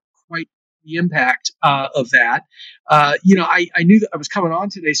felt quite the impact of that. I knew that I was coming on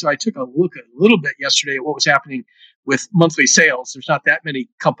today, so I took a look a little bit yesterday at what was happening with monthly sales. There's not that many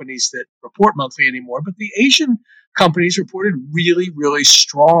companies that report monthly anymore, but the Asian companies reported really, really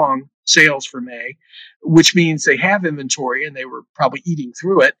strong sales for May, which means they have inventory and they were probably eating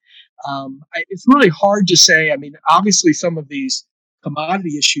through it. It's really hard to say. I mean, obviously some of these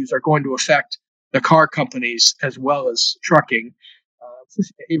commodity issues are going to affect the car companies as well as trucking.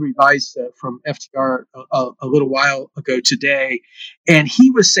 Avery Weiss from FTR a little while ago today, and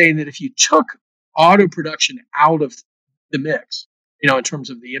he was saying that if you took auto production out of the mix, in terms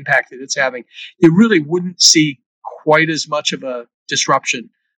of the impact that it's having, you really wouldn't see quite as much of a disruption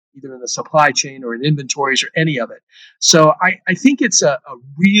either in the supply chain or in inventories or any of it. So I think it's a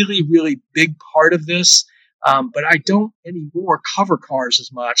really, really big part of this, but I don't anymore cover cars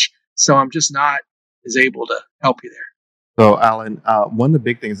as much, so I'm just not as able to help you there. So, Alan, one of the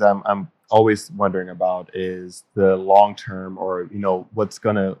big things I'm always wondering about is the long term, or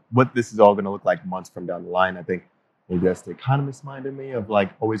what this is all gonna look like months from down the line. I think maybe that's the economist mind in me of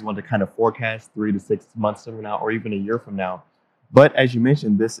like always want to kind of forecast 3 to 6 months from now, or even a year from now. But as you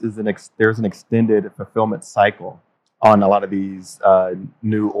mentioned, this is there's an extended fulfillment cycle on a lot of these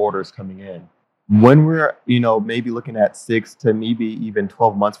new orders coming in. When we're maybe looking at 6 to maybe even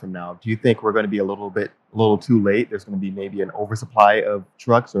 12 months from now, do you think we're going to be a little too late? There's going to be maybe an oversupply of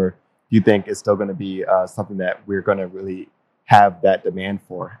trucks, or do you think it's still going to be something that we're going to really have that demand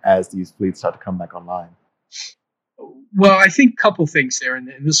for as these fleets start to come back online? Well, I think a couple things there, and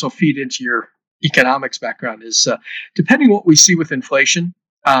this will feed into your economics background, is depending on what we see with inflation,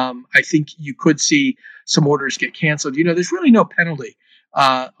 I think you could see some orders get canceled. There's really no penalty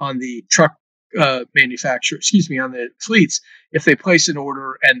on the truck manufacturer, on the fleets, if they place an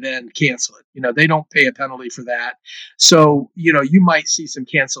order and then cancel it. They don't pay a penalty for that. So, you might see some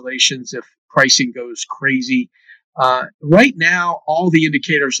cancellations if pricing goes crazy. Right now, all the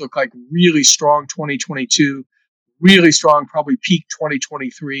indicators look like really strong 2022, really strong, probably peak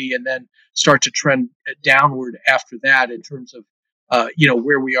 2023, and then start to trend downward after that in terms of,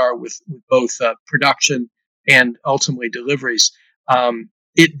 where we are with both production and ultimately deliveries.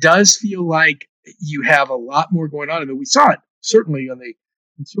 It does feel like you have a lot more going on. I mean, we saw it certainly on the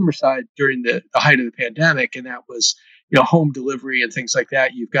consumer side during the height of the pandemic, and that was, home delivery and things like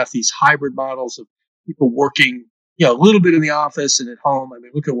that. You've got these hybrid models of people working, a little bit in the office and at home. I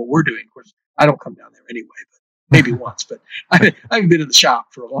mean, look at what we're doing. Of course, I don't come down there anyway, but maybe once, but I haven't been in the shop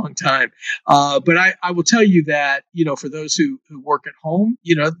for a long time. But I will tell you that, for those who work at home,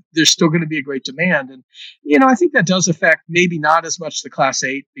 there's still going to be a great demand. And, I think that does affect maybe not as much the Class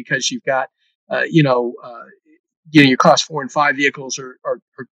 8, because you've got, your Class 4 and 5 vehicles are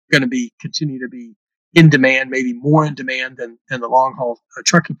going to continue to be in demand, maybe more in demand than the long haul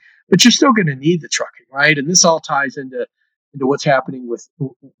trucking. But you're still going to need the trucking, right? And this all ties into what's happening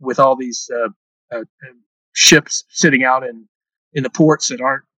with all these ships sitting out in the ports that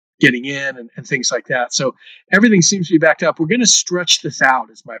aren't getting in and things like that. So everything seems to be backed up. We're going to stretch this out,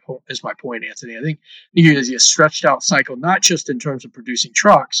 is my point, Anthony. I think there's a stretched out cycle, not just in terms of producing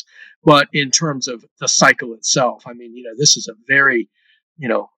trucks, but in terms of the cycle itself. I mean, this is a very,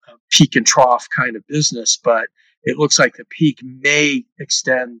 peak and trough kind of business, but it looks like the peak may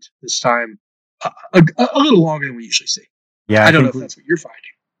extend this time a little longer than we usually see. Yeah, I don't know if that's what you're finding.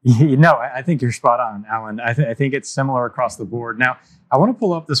 I think you're spot on, Alan. I think it's similar across the board. Now, I want to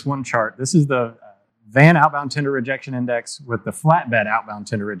pull up this one chart. This is the van outbound tender rejection index with the flatbed outbound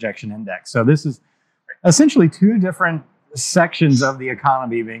tender rejection index. So this is essentially two different sections of the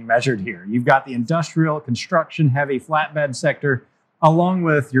economy being measured here. You've got the industrial, construction, heavy flatbed sector, along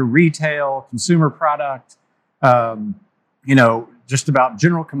with your retail, consumer product, just about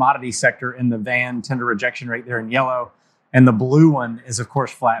general commodity sector in the van tender rejection rate there in yellow. And the blue one is, of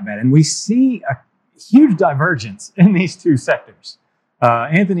course, flatbed. And we see a huge divergence in these two sectors.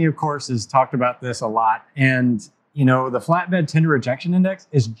 Anthony, of course, has talked about this a lot. And, the flatbed tender rejection index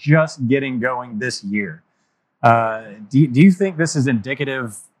is just getting going this year. Do you think this is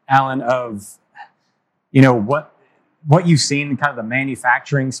indicative, Alan, of, what you've seen in kind of the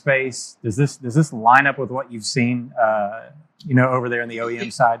manufacturing space? Does this line up with what you've seen, over there on the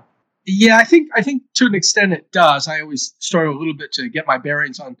OEM side? Yeah, I think to an extent it does. I always struggle a little bit to get my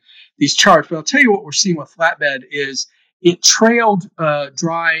bearings on these charts, but I'll tell you what we're seeing with flatbed is it trailed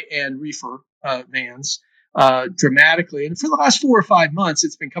dry and reefer vans dramatically, and for the last 4 or 5 months,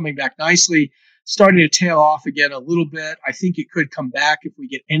 it's been coming back nicely, starting to tail off again a little bit. I think it could come back if we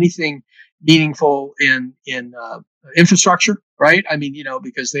get anything meaningful in infrastructure, right? I mean,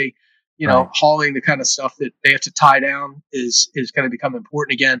 because they. Right. Hauling the kind of stuff that they have to tie down is going to become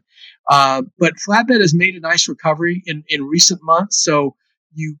important again. But flatbed has made a nice recovery in recent months, so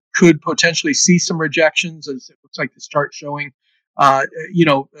you could potentially see some rejections, as it looks like this chart showing.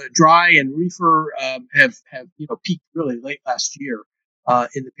 Dry and reefer have peaked really late last year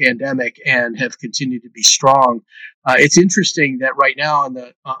in the pandemic and have continued to be strong. It's interesting that right now on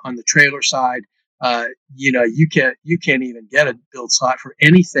the trailer side, you can't even get a build slot for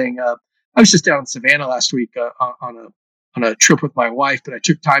anything. I was just down in Savannah last week on a trip with my wife, but I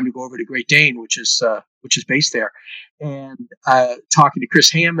took time to go over to Great Dane, which is based there, and talking to Chris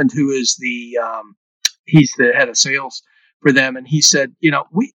Hammond, who is he's the head of sales for them, and he said,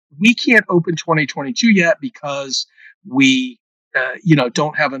 we can't open 2022 yet because we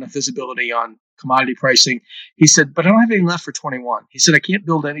don't have enough visibility on commodity pricing. He said, but I don't have anything left for 21. He said, I can't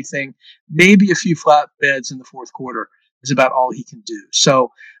build anything. Maybe a few flatbeds in the fourth quarter is about all he can do. So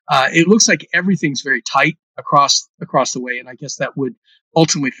it looks like everything's very tight across the way, and I guess that would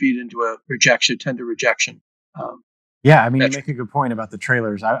ultimately feed into a tender rejection. Yeah, I mean, you make a good point about the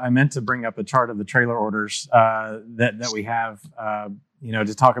trailers. I meant to bring up a chart of the trailer orders that we have,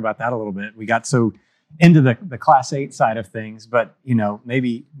 to talk about that a little bit. We got so into the Class 8 side of things, but,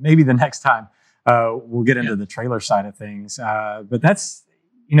 maybe the next time we'll get into the trailer side of things. But that's,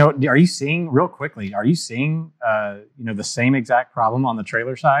 are you seeing, real quickly, the same exact problem on the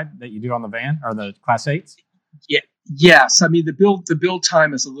trailer side that you do on the van or the Class 8s? Yeah. Yes, I mean the build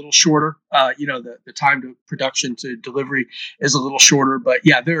time is a little shorter. The time to production to delivery is a little shorter, but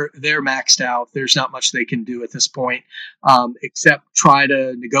yeah, they're maxed out. There's not much they can do at this point, except try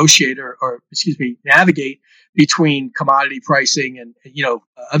to negotiate or navigate between commodity pricing and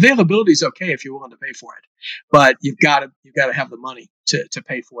availability is okay if you're willing to pay for it, but you've got to have the money to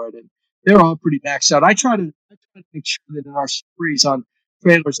pay for it, and they're all pretty maxed out. I try to make sure that in our stories on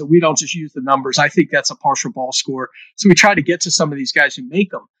trailers that we don't just use the numbers. I think that's a partial ball score. So we try to get to some of these guys who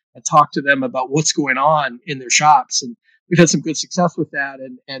make them and talk to them about what's going on in their shops. And we've had some good success with that.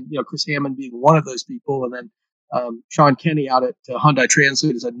 And Chris Hammond being one of those people. And then Sean Kenny out at Hyundai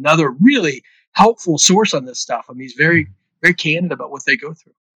Translate is another really helpful source on this stuff. I mean, he's very, very candid about what they go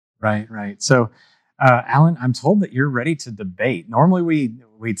through. Right. So, Alan, I'm told that you're ready to debate. Normally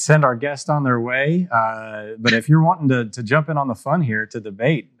we'd send our guest on their way, but if you're wanting to jump in on the fun here to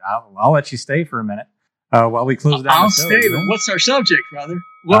debate, I'll let you stay for a minute while we close down. I'll stay. But what's our subject, brother?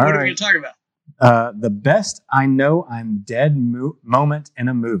 What are we going to talk about? The best I know I'm dead moment in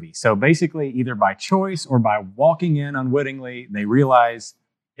a movie. So basically, either by choice or by walking in unwittingly, they realize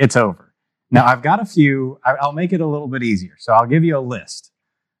it's over. Now I've got a few. I'll make it a little bit easier. So I'll give you a list.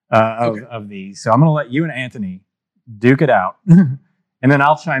 Of these. So I'm going to let you and Anthony duke it out, and then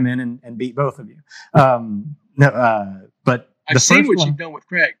I'll chime in and beat both of you. But I've seen what you've done with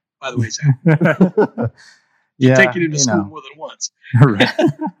Craig, by the way, Zach. You've taken him to school more than once. Right.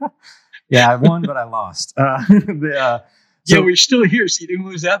 Yeah, I won, but I lost. We're still here, so you didn't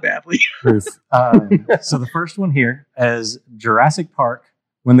lose that badly. Truth. So the first one here is Jurassic Park,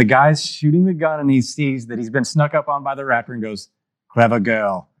 when the guy's shooting the gun and he sees that he's been snuck up on by the raptor and goes, "Clever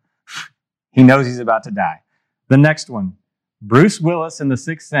girl." He knows he's about to die. The next one, Bruce Willis in The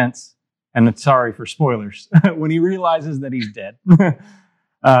Sixth Sense, and sorry for spoilers, when he realizes that he's dead.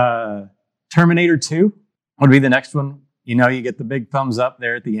 Terminator 2 would be the next one. You get the big thumbs up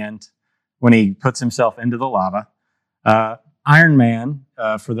there at the end when he puts himself into the lava. Iron Man,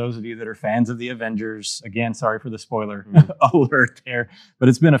 for those of you that are fans of the Avengers, again, sorry for the spoiler alert there, but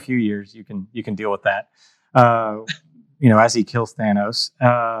it's been a few years. You can deal with that. As he kills Thanos.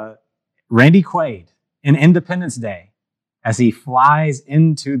 Randy Quaid in Independence Day as he flies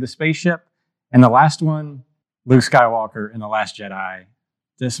into the spaceship. And the last one, Luke Skywalker in The Last Jedi.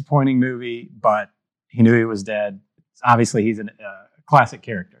 Disappointing movie, but he knew he was dead. Obviously, he's a classic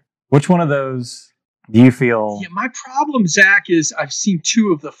character. Which one of those do you feel? Yeah, my problem, Zach, is I've seen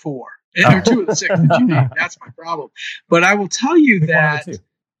 2 of the 4. Or 2 of the 6 that you named. That's my problem. But I will tell you that...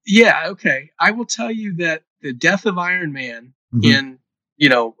 Yeah, okay. I will tell you that the death of Iron Man in,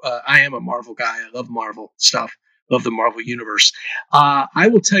 I am a Marvel guy. I love Marvel stuff. Love the Marvel universe. I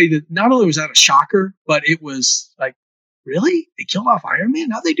will tell you that not only was that a shocker, but it was like, really? They killed off Iron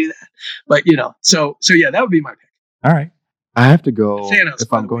Man? How'd they do that? But, so yeah, that would be my pick. All right. I have to go. Thanos,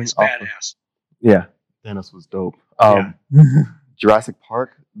 if I'm going off badass. Yeah, Thanos was dope. Jurassic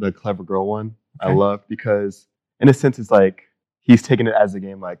Park, the clever girl one, I love because in a sense, it's like, he's taking it as a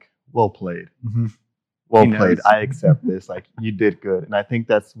game, like, well played. Mm-hmm. Well played. I accept this. Like, you did good. And I think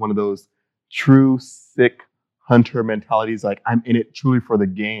that's one of those true sick hunter mentalities. Like, I'm in it truly for the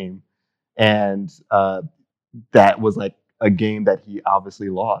game. And that was like a game that he obviously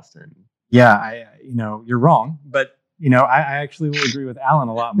lost. And yeah, you're wrong. But, I actually will agree with Alan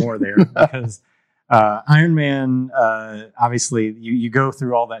a lot more there because Iron Man, obviously, you go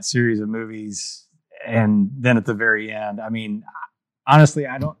through all that series of movies. And then at the very end, I mean, honestly,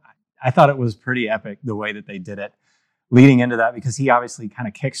 I thought it was pretty epic the way that they did it leading into that because he obviously kind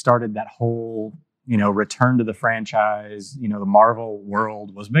of kickstarted that whole, return to the franchise. The Marvel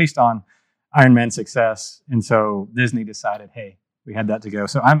world was based on Iron Man's success. And so Disney decided, hey, we had that to go.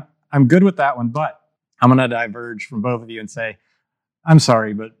 So I'm good with that one, but I'm going to diverge from both of you and say, I'm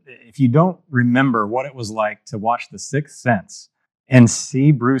sorry, but if you don't remember what it was like to watch The Sixth Sense and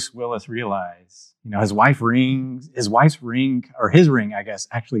see Bruce Willis realize, his wife's ring, or his ring, I guess,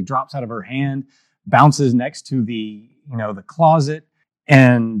 actually drops out of her hand, bounces next to the closet.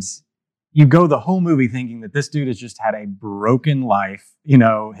 And you go the whole movie thinking that this dude has just had a broken life.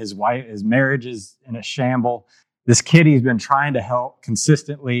 His marriage is in a shamble. this kid he's been trying to help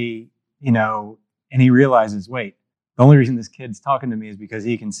consistently, and he realizes, wait, the only reason this kid's talking to me is because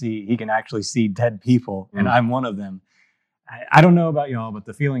he can actually see dead people, and I'm one of them. I don't know about y'all, but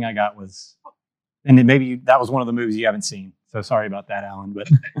the feeling I got was, and maybe that was one of the movies you haven't seen. So sorry about that, Alan. But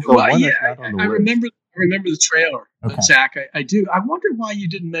I remember the trailer, Zach. I do. I wonder why you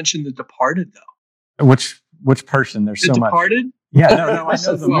didn't mention The Departed, though. Which person? There's so much. The Departed. Yeah, no, I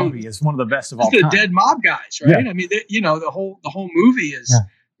know the movie is one of the best of all time. The dead mob guys, right? Yeah. I mean, the whole movie is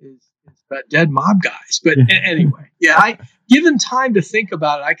about dead mob guys. But anyway, given time to think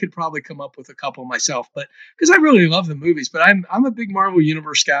about it, I could probably come up with a couple myself. But because I really love the movies, but I'm a big Marvel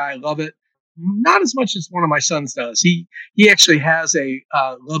Universe guy. I love it. Not as much as one of my sons does. He actually has a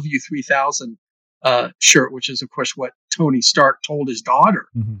Love You 3000 shirt, which is of course what Tony Stark told his daughter,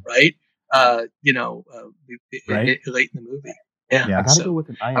 right? Late in the movie. Yeah, I gotta go with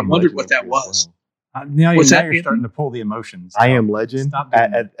an I Am. I wondered what that was. Now you're starting to pull the emotions. I Am Legend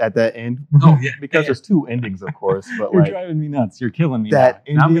at that end. Oh yeah, because there's two endings, of course. But you're driving me nuts. You're killing me. That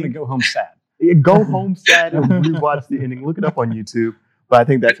now I'm gonna go home sad. Go home sad and rewatch the ending. Look it up on YouTube. But I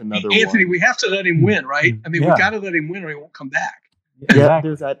think that's another one. Anthony, we have to let him win, right? I mean, we got to let him win or he won't come back. Yeah,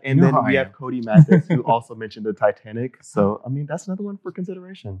 there's that. And then we have Cody Mathis, who also mentioned the Titanic. So, I mean, that's another one for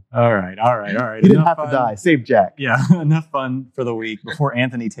consideration. All right. He didn't have to die. Save Jack. Yeah, enough fun for the week before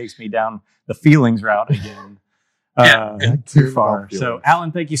Anthony takes me down the feelings route again. Too far. So,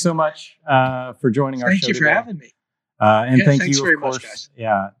 Alan, thank you so much for joining our show. Thank you for having me. And thank you, very of course. Much, guys.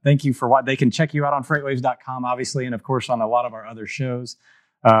 Yeah, thank you for what they can check you out on freightwaves.com, obviously, and of course on a lot of our other shows.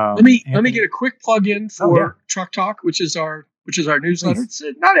 Let me get a quick plug in for Truck Talk, which is our newsletter. It's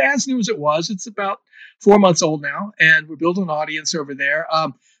not as new as it was. It's about 4 months old now, and we're building an audience over there.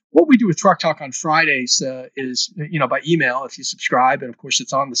 What we do with Truck Talk on Fridays is, by email if you subscribe, and of course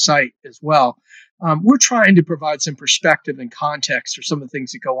it's on the site as well. We're trying to provide some perspective and context for some of the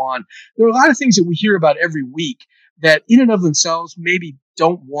things that go on. There are a lot of things that we hear about every week that in and of themselves maybe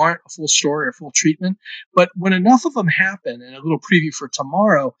don't warrant a full story or full treatment. But when enough of them happen, and a little preview for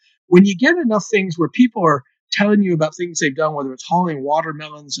tomorrow, when you get enough things where people are telling you about things they've done, whether it's hauling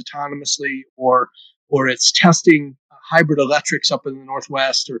watermelons autonomously or it's testing hybrid electrics up in the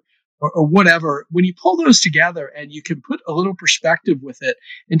Northwest or whatever, when you pull those together and you can put a little perspective with it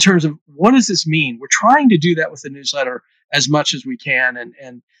in terms of what does this mean? We're trying to do that with the newsletter as much as we can.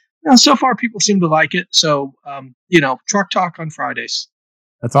 And so far people seem to like it. So, Truck Talk on Fridays.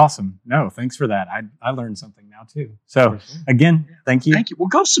 That's awesome. No, thanks for that. I learned something now too. So again, thank you. Thank you. Well,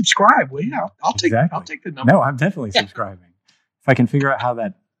 go subscribe. Well, I'll take the number. No, I'm definitely subscribing. If I can figure out how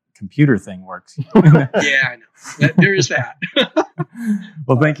that computer thing works. Yeah, I know. There is that.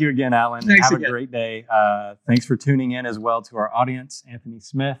 Well, thank you again, Alan. Thanks Have a great day. Thanks for tuning in as well to our audience, Anthony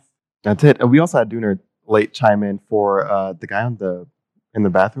Smith. That's it. And we also had Dooner late chime in for the guy in the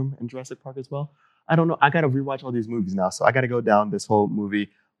bathroom in Jurassic Park as well. I don't know. I got to rewatch all these movies now, so I got to go down this whole movie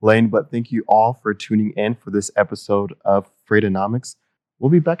lane. But thank you all for tuning in for this episode of Freightonomics.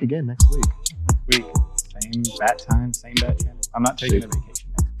 We'll be back again next week. Same bat time, same bat channel. I'm not taking a vacation.